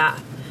feel like that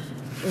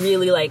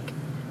really like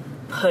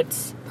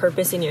puts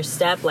purpose in your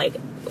step. Like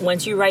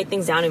once you write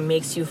things down, it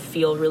makes you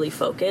feel really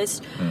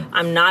focused.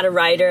 I'm not a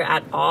writer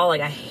at all.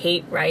 Like I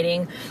hate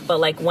writing, but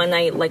like when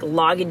I like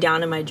log it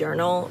down in my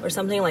journal or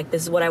something, like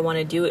this is what I want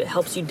to do, it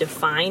helps you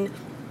define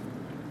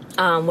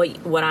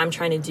what I'm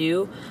trying to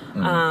do.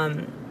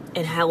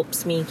 It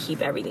helps me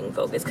keep everything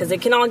focused, because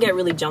it can all get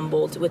really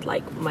jumbled with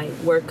like my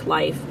work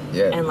life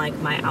and like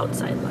my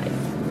outside life.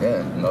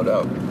 Yeah, no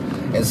doubt.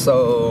 And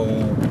so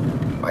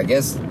I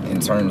guess in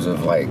terms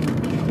of like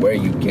where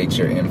you get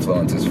your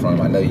influences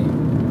from, I know you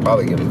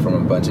probably get them from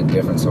a bunch of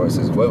different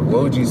sources. What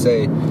would you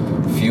say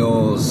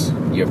fuels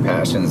your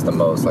passions the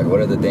most? Like, what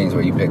are the things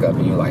where you pick up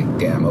and you're like,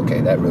 damn, okay,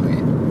 that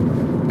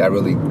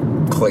really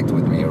clicked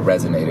with me or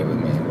resonated with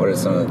me? What are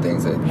some of the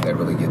things that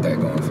really get that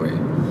going for you?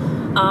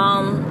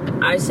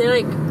 I'd say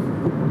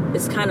like,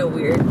 it's kind of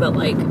weird, but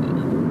like,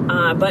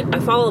 but I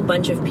follow a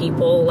bunch of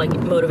people, like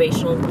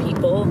motivational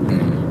people.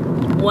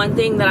 One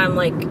thing that I'm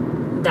like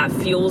that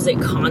fuels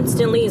it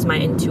constantly is my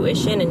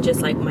intuition and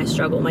just like my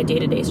struggle, my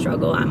day-to-day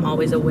struggle. I'm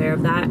always aware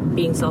of that.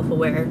 Being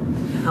self-aware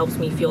helps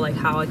me feel like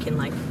how I can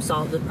like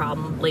solve the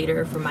problem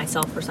later for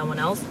myself or someone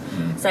else.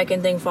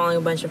 Second thing, following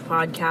a bunch of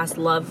podcasts.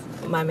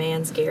 Love my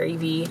man's Gary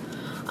Vee.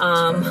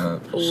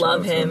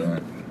 Love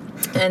him.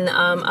 And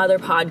other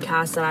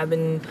podcasts that I've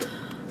been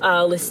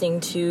listening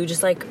to,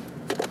 just like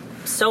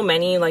so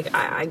many, like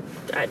I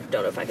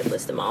don't know if I could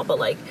list them all, but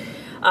like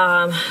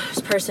this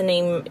person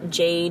named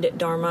Jade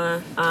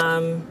Dharma,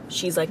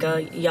 she's like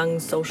a young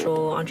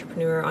social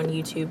entrepreneur on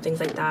YouTube, things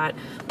like that.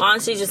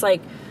 Honestly, just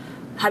like,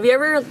 have you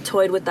ever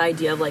toyed with the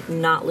idea of like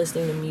not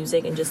listening to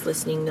music and just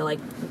listening to like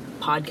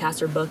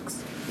podcasts or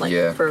books like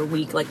for a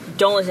week? Like,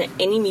 don't listen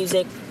to any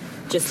music,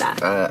 just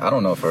that. I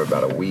don't know, for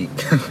about a week.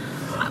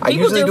 I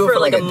People usually do it for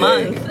like a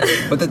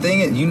month. But the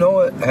thing is, you know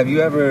what? Have you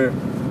ever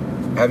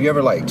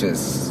like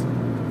just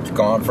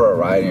gone for a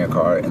ride in your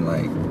car and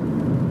like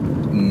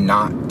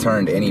not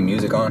turned any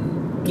music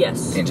on?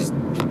 Yes. And just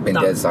been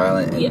dead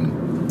silent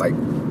and like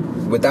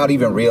without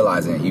even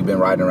realizing it, you've been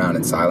riding around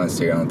in silence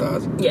to your own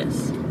thoughts?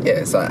 Yes.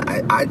 Yeah, so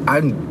I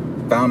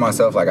found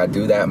myself like I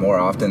do that more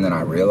often than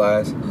I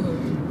realize.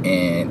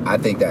 And I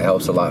think that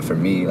helps a lot for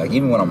me. Like,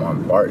 even when I'm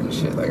on BART and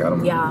shit, like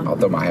I'll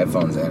throw my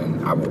headphones in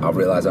and I'll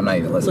realize I'm not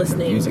even listening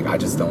to music. I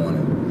just don't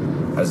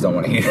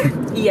want to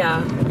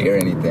hear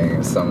anything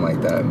or something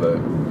like that. But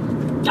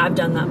I've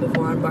done that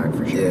before on BART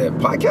for sure. Yeah,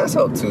 podcasts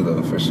help too,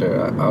 though, for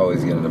sure. I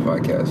always get into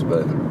podcasts,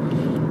 but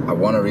I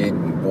want to read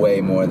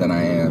way more than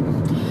I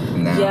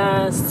am now.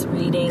 Yes,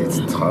 reading. It's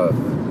tough.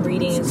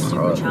 Reading is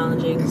super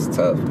challenging. It's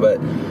tough, but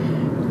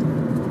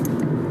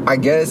I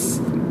guess.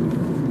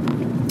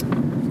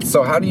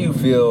 So how do you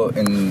feel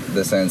in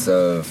the sense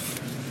of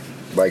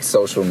like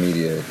social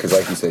media? Because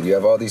like you said, you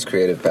have all these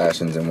creative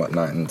passions and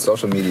whatnot, and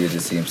social media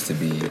just seems to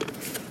be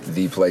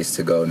the place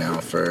to go now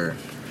for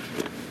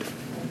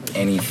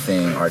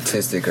anything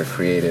artistic or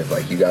creative.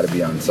 Like, you got to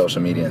be on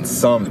social media in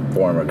some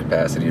form or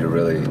capacity to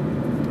really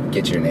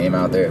get your name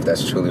out there if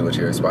that's truly what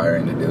you're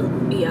aspiring to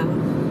do. Yeah.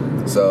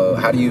 So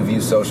how do you view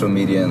social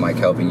media and like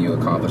helping you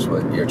accomplish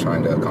what you're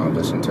trying to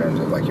accomplish in terms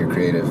of like your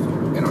creative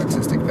and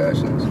artistic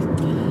passions?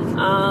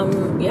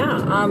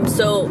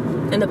 So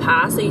in the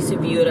past, I used to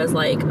view it as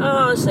like,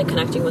 just like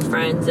connecting with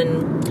friends,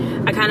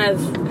 and I kind of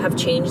have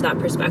changed that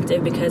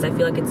perspective because I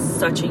feel like it's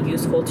such a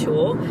useful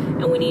tool,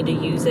 and we need to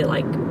use it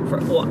like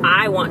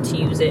I want to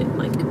use it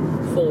like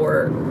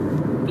for,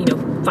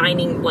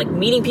 finding, like,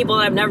 meeting people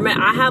that I've never met.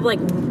 I have like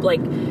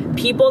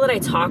people that I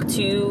talk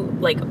to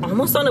like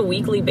almost on a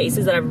weekly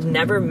basis that I've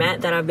never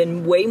met that have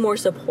been way more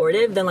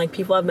supportive than like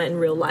people I've met in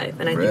real life,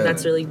 and I think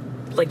that's really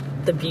like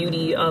the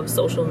beauty of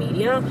social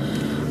media.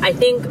 I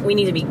think we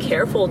need to be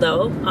careful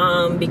though,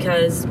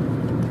 because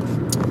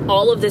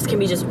all of this can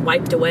be just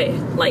wiped away.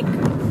 Like,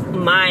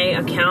 my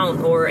account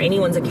or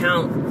anyone's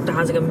account that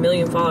has like 1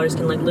 million followers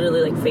can like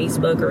literally, like,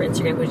 Facebook or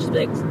Instagram could just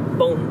be like,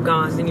 boom,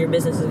 gone, and your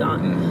business is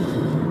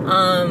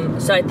gone.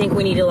 So I think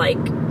we need to, like,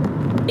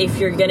 if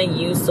you're gonna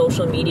use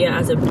social media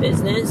as a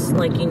business,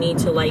 like, you need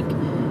to like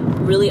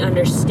really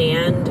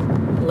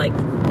understand like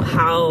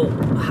how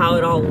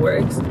it all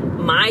works.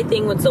 My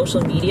thing with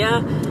social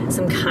media is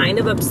I'm kind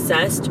of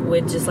obsessed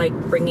with just like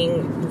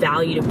bringing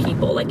value to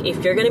people. Like,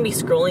 if you're gonna be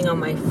scrolling on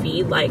my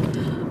feed, like,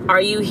 are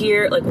you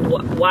here? Like,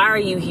 why are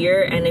you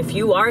here? And if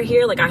you are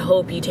here, like, I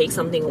hope you take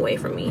something away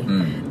from me.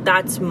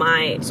 That's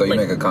my... So you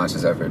like, make a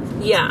conscious effort.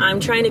 Yeah, I'm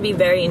trying to be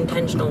very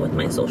intentional with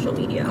my social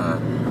media.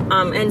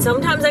 And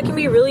sometimes that can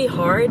be really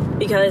hard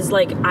because,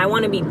 like, I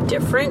want to be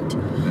different.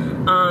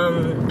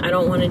 I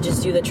don't want to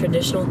just do the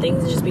traditional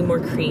things and just be more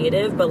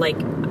creative, but like,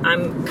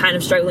 I'm kind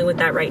of struggling with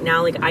that right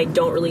now. Like, I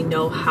don't really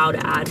know how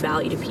to add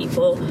value to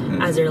people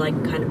as they're like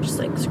kind of just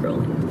like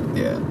scrolling.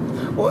 Yeah.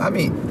 Well, I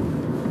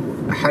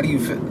mean, how do you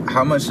feel,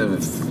 how much of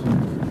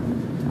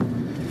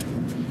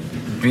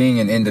being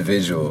an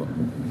individual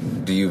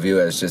do you view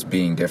as just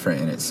being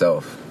different in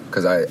itself?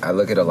 Because I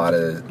look at a lot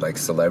of like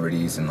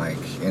celebrities and like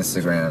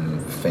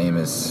Instagram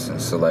famous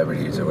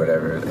celebrities or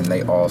whatever, and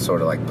they all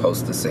sort of like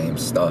post the same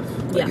stuff.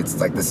 Like, it's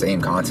like the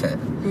same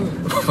content,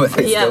 but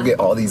they still get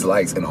all these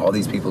likes, and all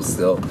these people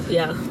still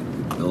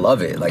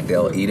love it. Like,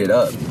 they'll eat it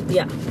up.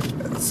 Yeah.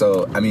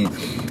 So I mean,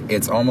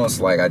 it's almost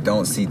like I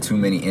don't see too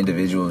many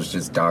individuals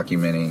just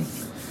documenting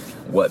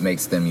what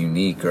makes them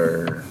unique,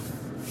 or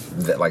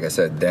that, like I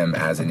said, them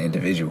as an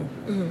individual.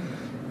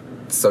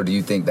 So do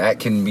you think that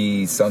can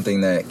be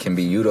something that can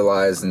be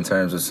utilized in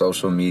terms of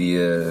social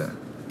media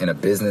in a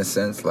business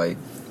sense? Like,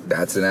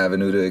 that's an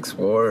avenue to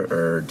explore?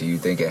 Or do you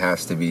think it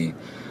has to be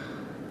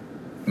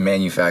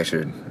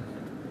manufactured,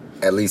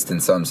 at least in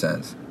some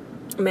sense?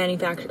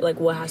 Manufactured? Like,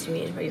 what has to be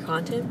manufactured? Your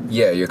content?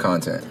 Yeah, your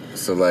content.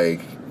 So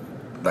like,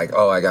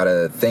 oh, I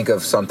gotta think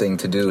of something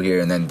to do here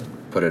and then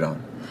put it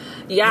on.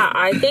 Yeah,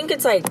 I think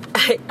it's like,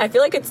 I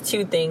feel like it's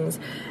two things.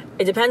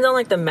 It depends on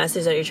like the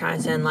message that you're trying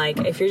to send. Like,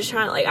 if you're just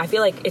trying to, like, I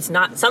feel like it's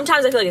not,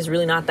 sometimes I feel like it's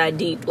really not that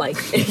deep. Like,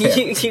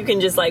 you can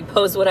just like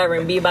post whatever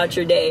and be about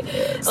your day.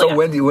 So like,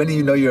 when do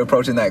you know you're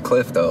approaching that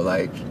cliff though?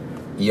 Like,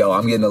 yo,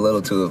 I'm getting a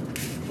little too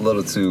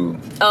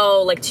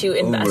oh, like too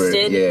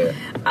invested? Yeah.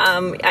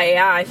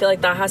 I feel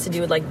like that has to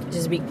do with like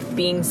just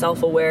being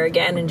self-aware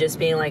again, and just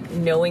being like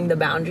knowing the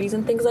boundaries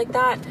and things like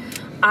that.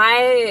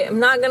 I'm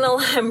not gonna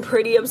lie, I'm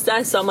pretty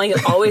obsessed, so I'm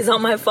like always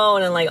on my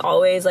phone and like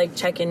always like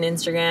checking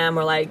Instagram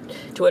or like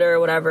Twitter or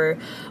whatever.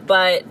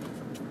 But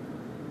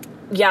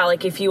yeah,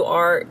 like if you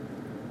are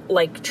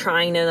like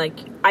trying to like,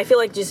 I feel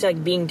like just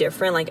like being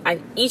different, like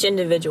each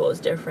individual is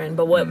different,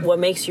 but what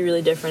makes you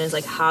really different is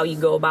like how you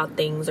go about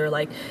things, or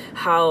like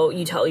how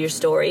you tell your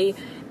story.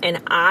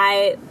 And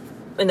I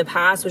in the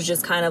past was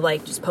just kind of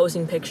like just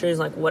posting pictures,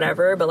 like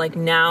whatever, but like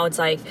now it's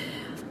like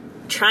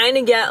trying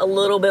to get a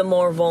little bit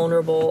more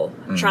vulnerable,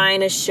 trying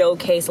to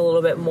showcase a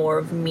little bit more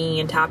of me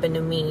and tap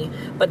into me.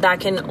 But that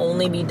can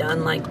only be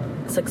done like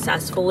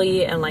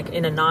successfully and like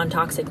in a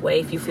non-toxic way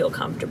if you feel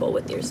comfortable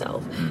with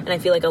yourself. And I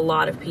feel like a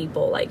lot of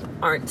people like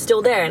aren't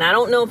still there, and I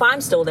don't know if I'm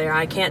still there.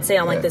 I can't say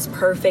I'm like this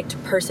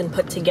perfect person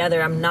put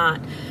together. I'm not.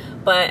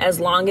 But as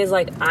long as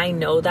like I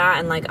know that,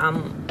 and like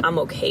I'm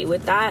okay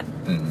with that,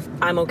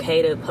 I'm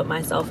okay to put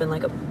myself in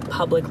like a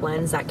public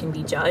lens that can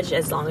be judged,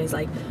 as long as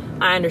like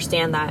I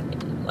understand that,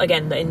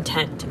 again, the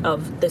intent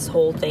of this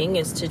whole thing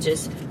is to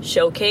just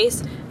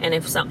showcase. And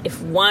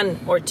if 1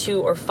 or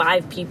 2 or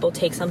 5 people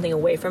take something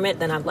away from it,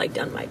 then I've like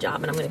done my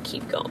job, and I'm going to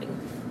keep going.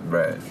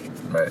 Right.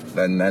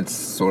 And that's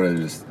sort of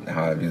just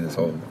how I view this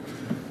whole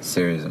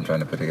series I'm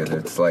trying to put together.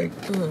 It's like,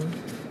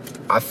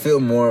 I feel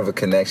more of a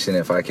connection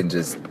if I can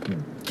just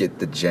get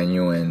the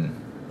genuine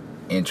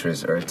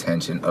interest or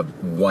attention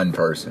of one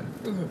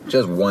person.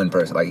 Just one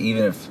person. Like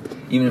even if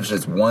it's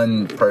just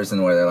one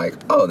person where they're like,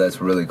 oh, that's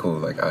really cool.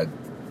 Like I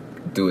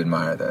do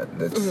admire that.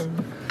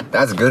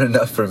 That's good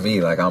enough for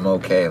me. Like I'm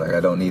okay. Like I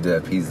don't need to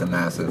appease the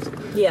masses.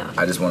 Yeah.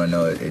 I just want to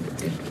know it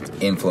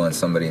influenced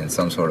somebody in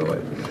some sort of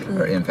way,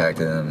 or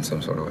impacted them in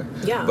some sort of way.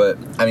 Yeah. But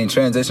I mean,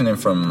 transitioning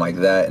from like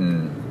that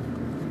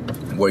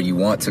and where you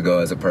want to go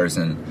as a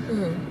person,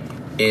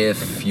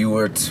 if you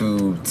were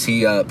to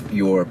tee up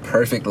your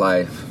perfect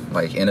life,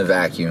 like in a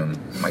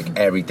vacuum, like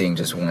everything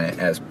just went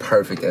as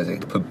perfect as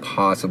it could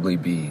possibly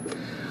be,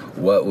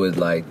 what would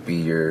like be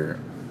your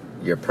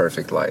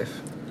perfect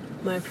life?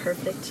 My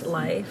perfect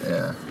life?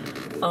 Yeah.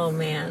 Oh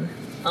man.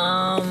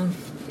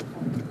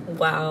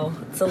 Wow.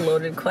 It's a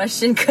loaded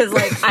question, because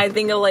like I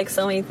think of like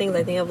so many things.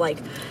 I think of like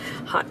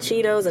hot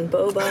Cheetos and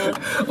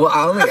boba. Well,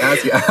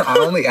 I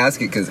only ask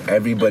it because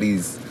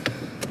everybody's.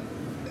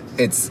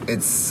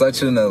 It's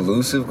such an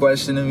elusive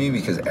question to me,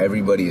 because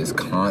everybody is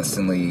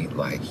constantly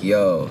like,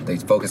 yo, they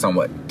focus on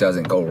what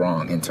doesn't go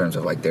wrong in terms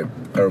of like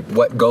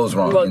what goes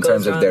wrong in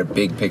terms of their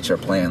big picture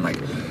plan. Like,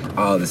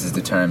 oh, this is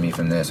deterring me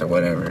from this or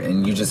whatever.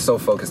 And you're just so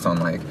focused on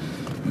like,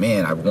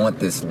 man, I want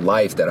this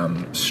life that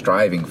I'm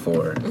striving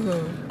for.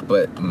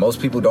 But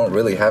most people don't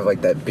really have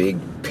like that big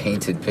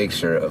painted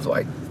picture of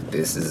like,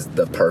 this is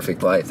the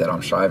perfect life that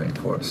I'm striving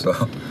for. So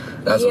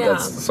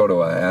that's sort of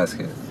why I ask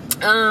it.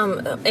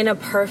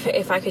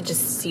 If I could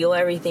just seal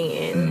everything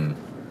in,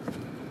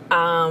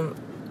 and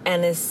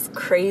as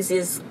crazy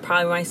as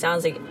probably might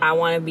sound, like I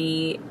want to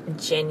be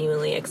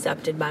genuinely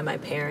accepted by my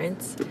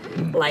parents,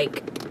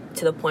 like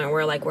to the point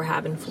where like we're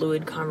having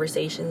fluid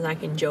conversations and I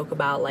can joke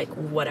about like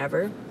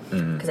whatever,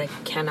 because I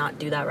cannot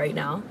do that right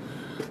now.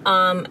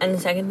 And the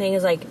second thing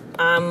is like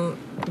I'm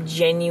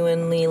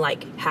genuinely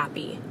like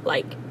happy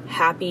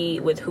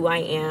with who I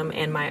am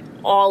and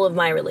all of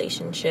my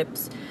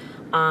relationships.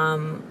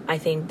 I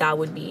think that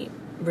would be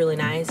really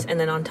nice. And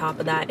then on top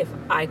of that, if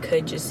I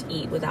could just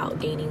eat without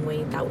gaining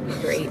weight, that would be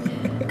great,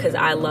 because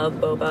I love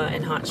boba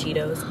and hot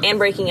Cheetos, and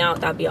breaking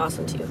out, that'd be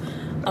awesome too.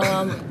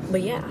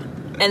 But yeah.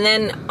 And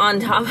then on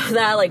top of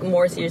that, like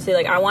more seriously,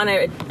 like I want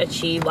to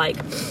achieve like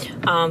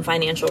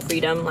financial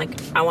freedom. Like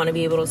I want to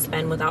be able to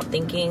spend without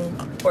thinking,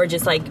 or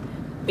just like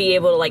be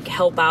able to like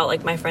help out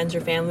like my friends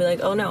or family,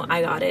 like, oh no,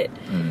 I got it.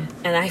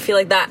 And I feel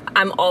like that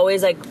I'm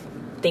always like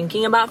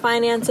thinking about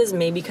finances,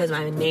 maybe because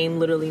my name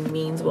literally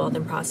means wealth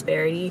and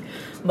prosperity,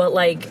 but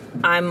like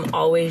I'm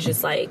always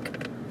just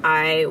like,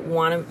 I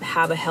want to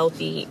have a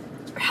healthy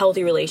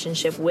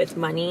relationship with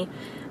money,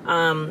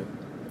 to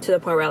the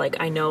point where like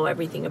I know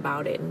everything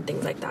about it and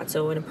things like that.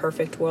 So in a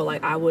perfect world,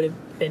 like I would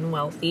have been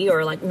wealthy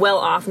or like well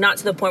off, not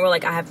to the point where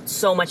like I have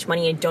so much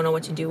money and don't know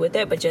what to do with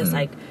it, but just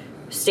like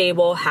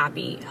stable,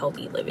 happy,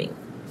 healthy living.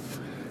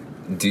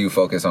 Do you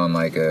focus on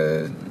like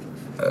a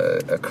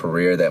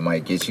career that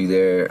might get you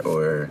there,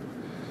 or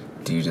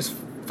do you just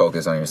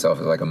focus on yourself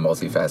as like a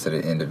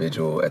multifaceted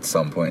individual at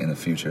some point in the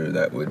future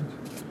that would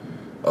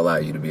allow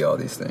you to be all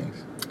these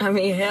things? I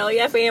mean, hell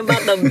yeah, if it ain't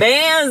about the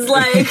bands,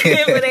 like if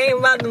it ain't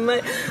about the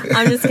money,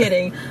 I'm just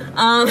kidding.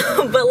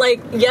 But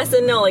like yes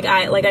and no. Like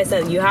I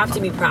said, you have to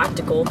be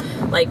practical.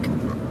 Like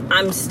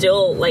I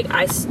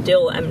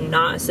still am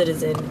not a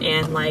citizen,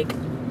 and like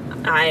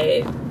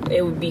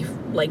it would be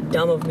like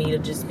dumb of me to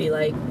just be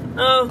like,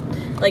 oh,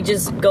 like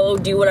just go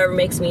do whatever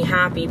makes me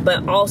happy.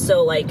 But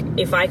also like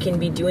if I can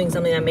be doing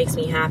something that makes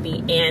me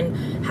happy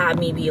and have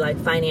me be like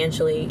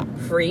financially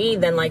free,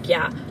 then like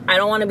yeah, I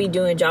don't want to be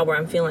doing a job where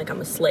I'm feeling like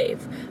I'm a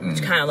slave,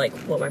 which kind of like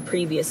what our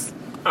previous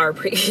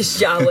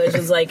job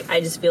was like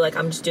I just feel like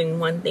I'm just doing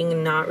one thing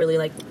and not really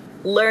like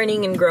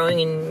learning and growing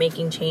and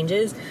making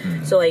changes.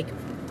 So like,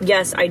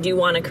 yes, I do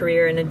want a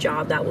career and a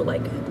job that would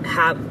like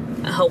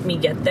help me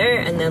get there,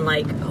 and then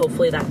like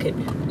hopefully that could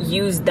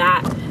use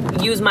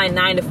my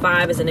 9 to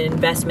 5 as an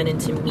investment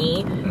into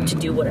me to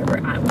do whatever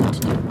I want to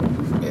do.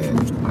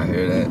 Yeah, I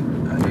hear that.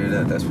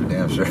 That's for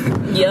damn sure.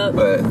 Yep.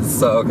 But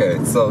so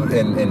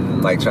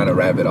in like trying to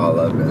wrap it all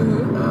up,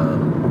 and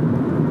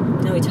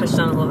No, we touched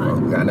on a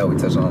lot. I know we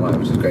touched on a lot,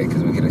 which is great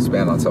because we can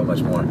expand on so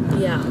much more.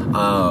 Yeah.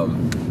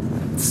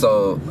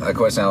 So a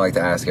question I like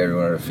to ask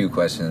everyone, or a few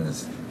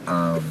questions.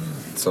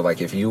 So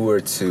like if you were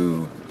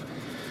to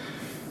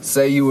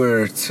say you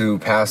were to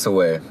pass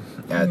away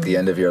at the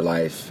end of your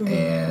life,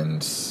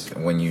 and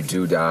when you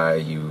do die,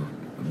 you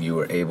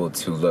were able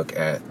to look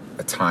at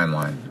a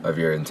timeline of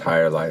your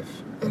entire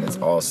life, and it's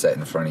all set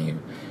in front of you.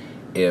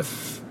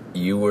 If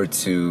you were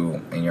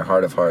to, in your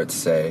heart of hearts,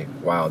 say,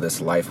 wow,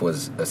 this life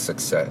was a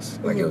success,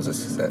 like it was a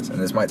success, and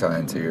this might tie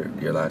into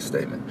your last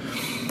statement,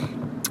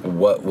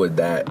 what would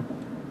that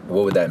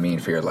mean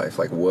for your life?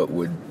 Like, what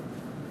would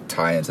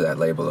tie into that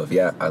label of,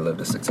 yeah, I lived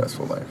a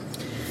successful life?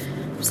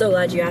 I'm so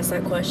glad you asked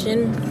that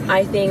question.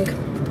 I think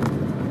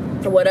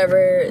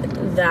whatever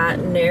that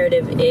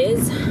narrative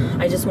is,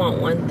 I just want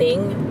one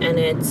thing, and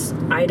it's,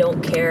 I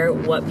don't care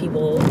what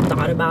people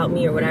thought about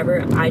me or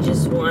whatever. I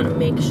just want to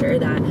make sure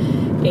that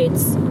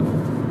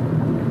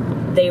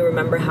they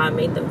remember how I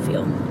made them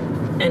feel.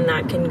 And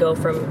that can go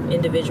from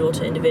individual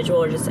to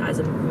individual or just as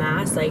a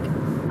mass. Like,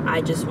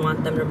 I just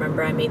want them to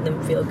remember I made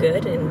them feel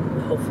good,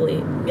 and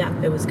hopefully, yeah,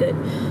 it was good.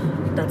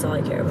 That's all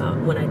I care about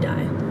when I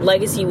die.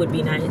 Legacy would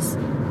be nice,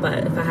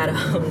 but if I had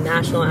a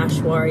National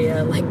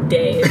Ashwarya like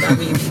day, that'd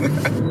be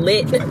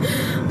lit.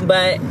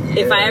 But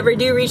if I ever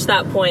do reach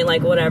that point,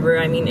 like whatever,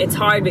 I mean, it's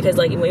hard because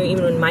like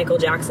even when Michael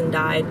Jackson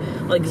died,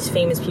 like these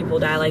famous people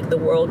die, like the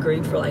world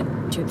grieved for like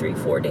 2, 3,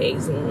 4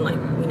 days, and like,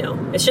 you know,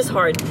 it's just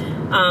hard.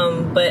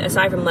 But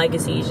aside from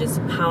legacy, it's just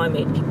how I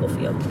made people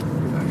feel.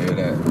 I hear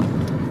that.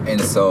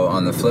 And so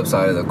on the flip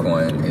side of the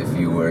coin, if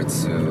you were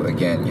to,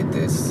 again,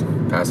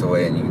 pass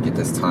away and you get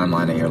this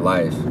timeline in your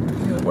life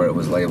where it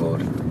was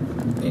labeled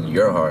in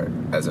your heart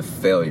as a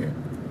failure,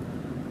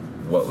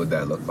 what would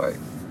that look like?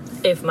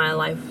 If my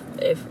life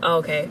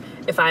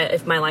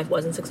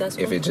wasn't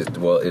successful? If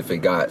it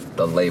got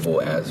the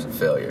label as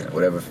failure,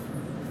 whatever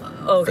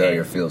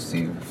failure feels to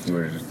you, if you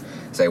were to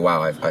say,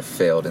 wow, I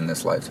failed in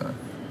this lifetime.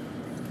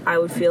 I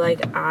would feel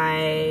like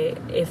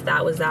if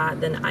that was that,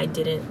 then I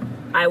didn't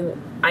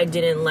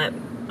let,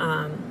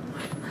 how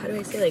do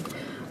I say, like,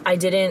 I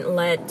didn't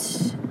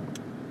let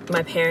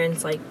my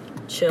parents, like,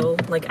 chill.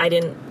 Like, I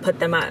didn't put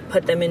them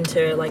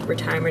into, like,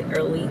 retirement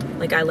early.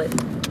 Like, I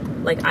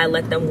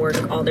let them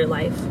work all their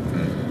life.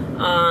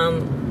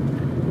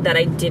 That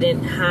I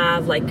didn't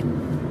have, like,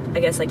 I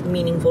guess, like,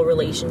 meaningful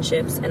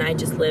relationships, and I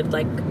just lived,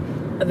 like,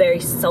 a very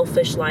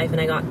selfish life, and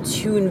I got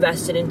too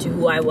invested into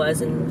who I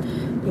was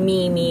and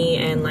me,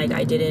 and, like,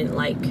 I didn't,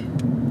 like,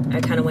 I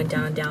kind of went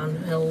down a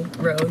downhill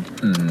road,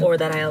 or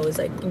that I was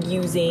like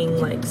using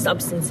like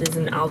substances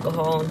and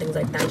alcohol and things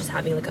like that, just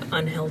having like an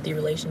unhealthy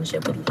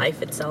relationship with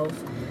life itself.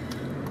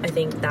 I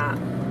think I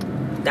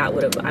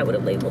would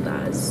have labeled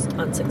that as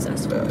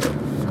unsuccessful.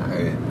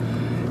 Right.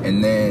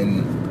 And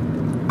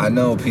then I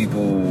know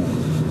people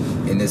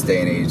in this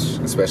day and age,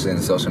 especially in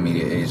the social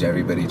media age,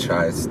 everybody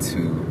tries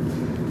to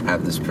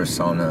have this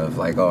persona of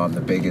like, oh, I'm the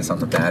biggest, I'm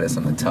the baddest,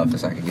 I'm the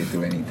toughest, I can get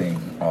through anything,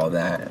 all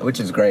that, which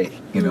is great,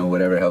 you know,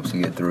 whatever helps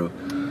you get through.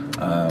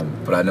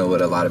 But I know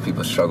what a lot of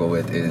people struggle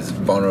with is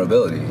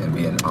vulnerability and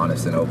being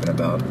honest and open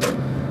about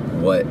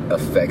what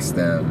affects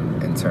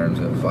them in terms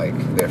of like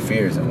their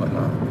fears and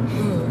whatnot.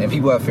 And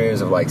people have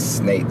fears of like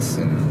snakes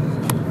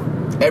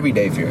and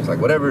everyday fears, like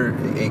whatever,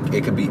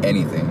 it could be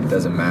anything. It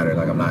doesn't matter.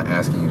 Like, I'm not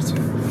asking you to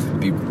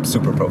be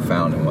super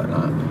profound and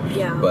whatnot.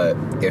 Yeah. But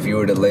if you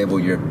were to label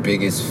your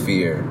biggest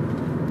fear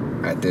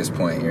at this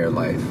point in your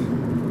life,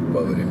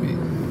 what would it be?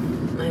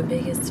 My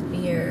biggest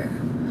fear.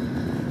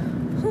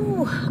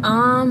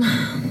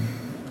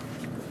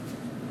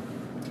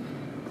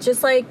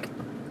 Just like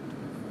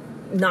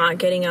not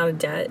getting out of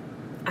debt.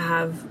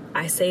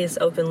 I say this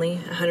openly,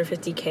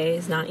 150K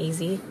is not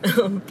easy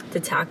to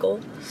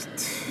tackle.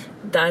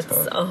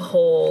 That's a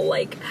whole,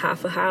 like,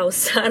 half a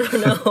house. I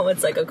don't know.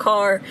 It's like a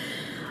car.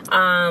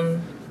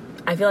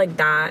 I feel like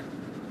that,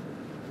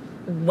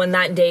 when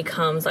that day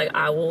comes, like,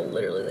 I will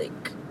literally,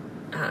 like,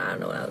 I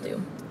don't know what I'll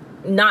do.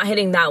 Not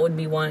hitting that would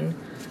be one.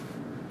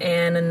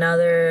 And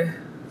another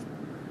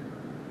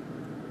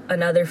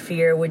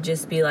fear would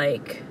just be,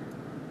 like,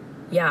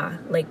 yeah,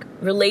 like,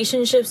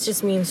 relationships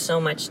just mean so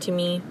much to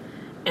me.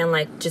 And,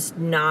 like, just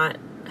not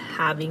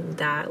having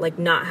that, like,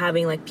 not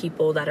having, like,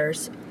 people that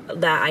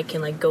I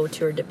can, like, go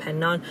to or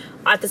depend on.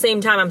 At the same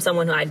time, I'm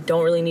someone who I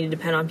don't really need to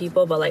depend on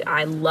people, but, like,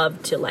 I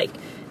love to, like,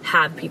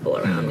 have people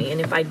around me.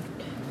 And if I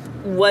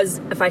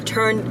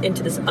turned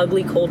into this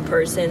ugly, cold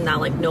person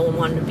that, like, no one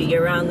wanted to be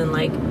around, then,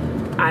 like,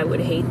 I would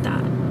hate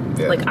that.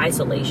 Yeah. Like,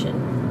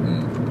 isolation.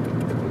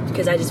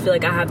 Because I just feel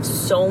like I have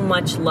so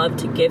much love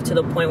to give to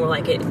the point where,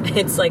 like,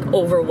 it's like,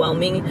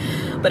 overwhelming.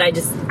 But I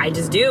just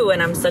do,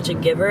 and I'm such a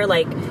giver,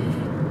 like,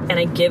 and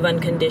I give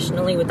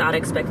unconditionally without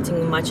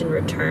expecting much in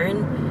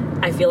return,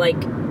 I feel like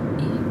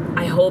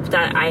I hope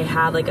that I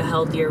have like a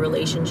healthier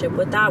relationship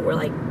with that, where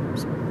like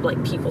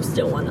people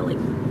still want to like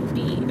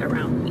be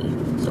around me.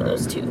 So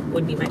those two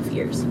would be my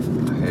fears. I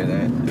hear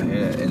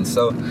that. And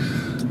so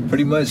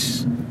pretty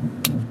much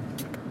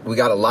we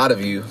got a lot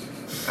of you.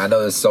 I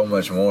know there's so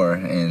much more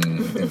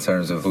in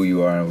terms of who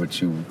you are and what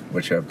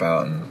you're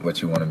about and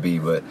what you want to be,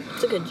 but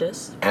it's a good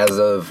gist. As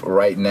of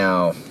right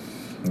now,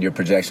 your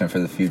projection for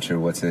the future,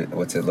 what's it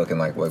looking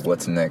like? Like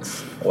what's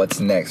next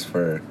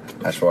for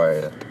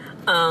Aishwarya?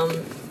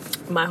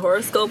 My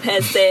horoscope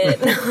has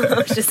said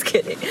I'm just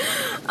kidding.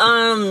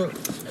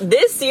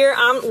 This year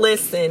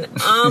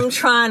I'm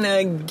trying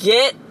to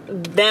get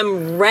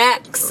them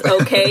racks,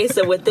 okay?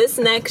 So with this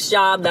next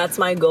job, that's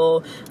my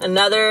goal.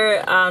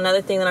 Another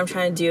thing that I'm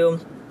trying to do,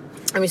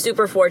 I'm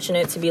super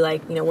fortunate to be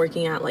like,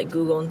 working at like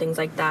Google and things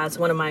like that. It's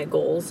one of my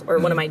goals or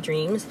one of my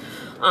dreams.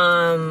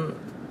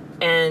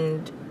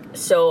 And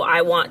so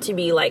I want to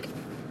be like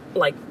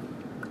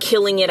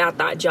killing it at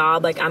that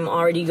job. Like I'm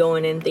already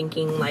going in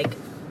thinking like,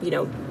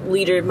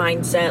 leader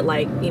mindset,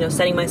 like,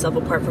 setting myself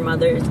apart from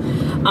others.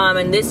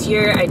 And this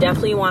year I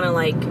definitely want to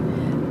like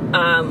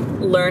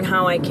learn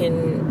how I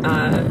can,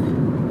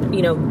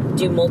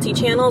 do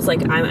multi-channels.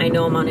 Like I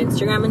know I'm on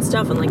Instagram and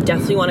stuff, and like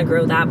definitely want to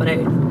grow that, but I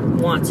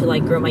want to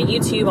like grow my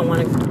YouTube. I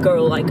want to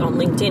grow like on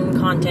LinkedIn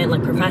content,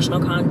 like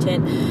professional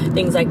content,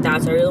 things like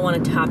that. So I really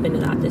want to tap into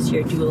that this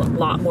year, do a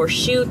lot more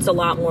shoots, a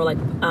lot more like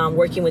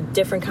working with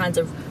different kinds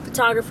of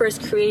photographers,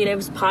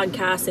 creatives,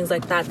 podcasts, things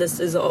like that.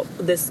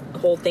 This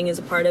whole thing is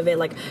a part of it.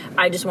 Like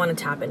I just want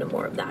to tap into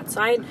more of that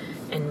side,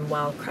 and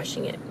while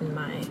crushing it in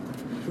my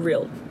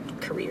real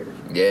career.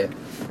 Yeah,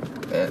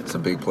 it's a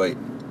big plate,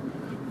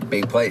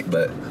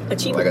 but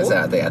achievable. Like I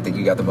said, I think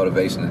you got the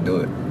motivation to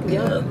do it.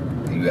 Yeah.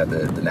 You got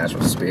the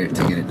natural spirit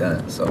to get it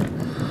done. So,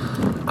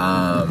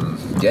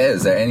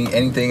 is there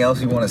anything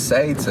else you want to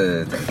say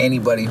to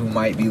anybody who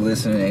might be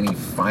listening? Any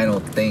final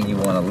thing you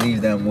want to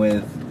leave them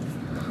with?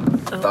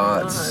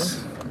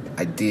 Thoughts,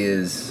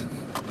 ideas,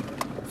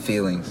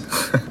 feelings?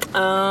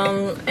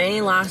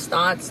 Any last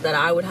thoughts that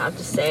I would have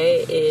to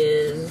say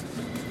is,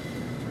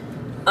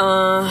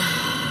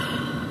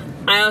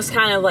 I was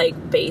kind of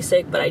like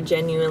basic, but I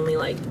genuinely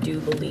like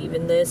do believe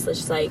in this.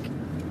 It's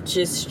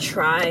just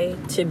try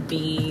to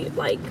be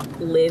like,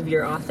 live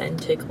your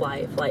authentic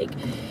life. Like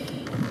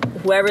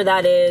whoever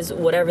that is,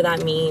 whatever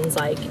that means,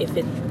 like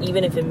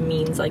even if it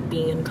means like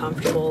being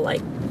uncomfortable,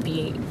 like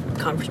be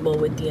comfortable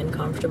with the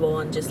uncomfortable,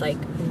 and just like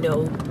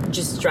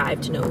just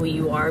strive to know who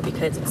you are,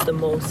 because it's the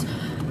most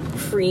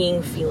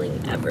freeing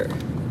feeling ever.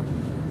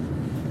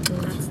 And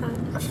that's that.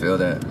 I feel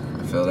that.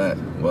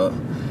 Well,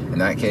 in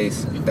that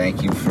case,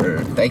 thank you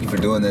for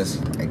doing this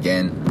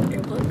again.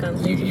 You're welcome.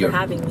 Thank you for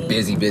having me.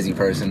 Busy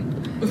person,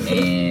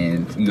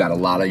 and you got a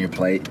lot on your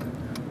plate,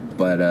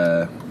 but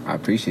I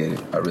appreciate it.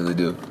 I really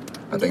do.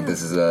 I think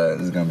this is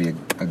gonna be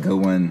a good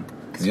one,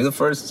 because you're the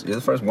first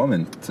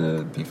woman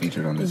to be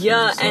featured on this.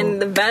 Yeah, series, so.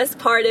 And the best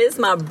part is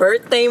my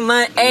birthday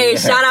month. Hey,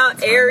 shout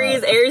out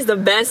Aries. Aries the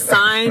best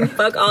sign.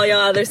 Fuck all y'all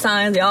other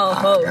signs, y'all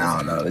hoes. I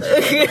don't know.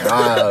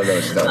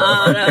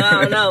 I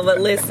don't know.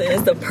 But listen,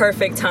 it's the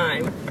perfect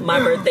time. My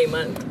birthday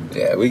month.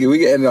 Yeah, we can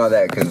end all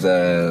that because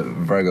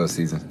Virgo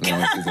season.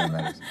 Season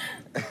matters.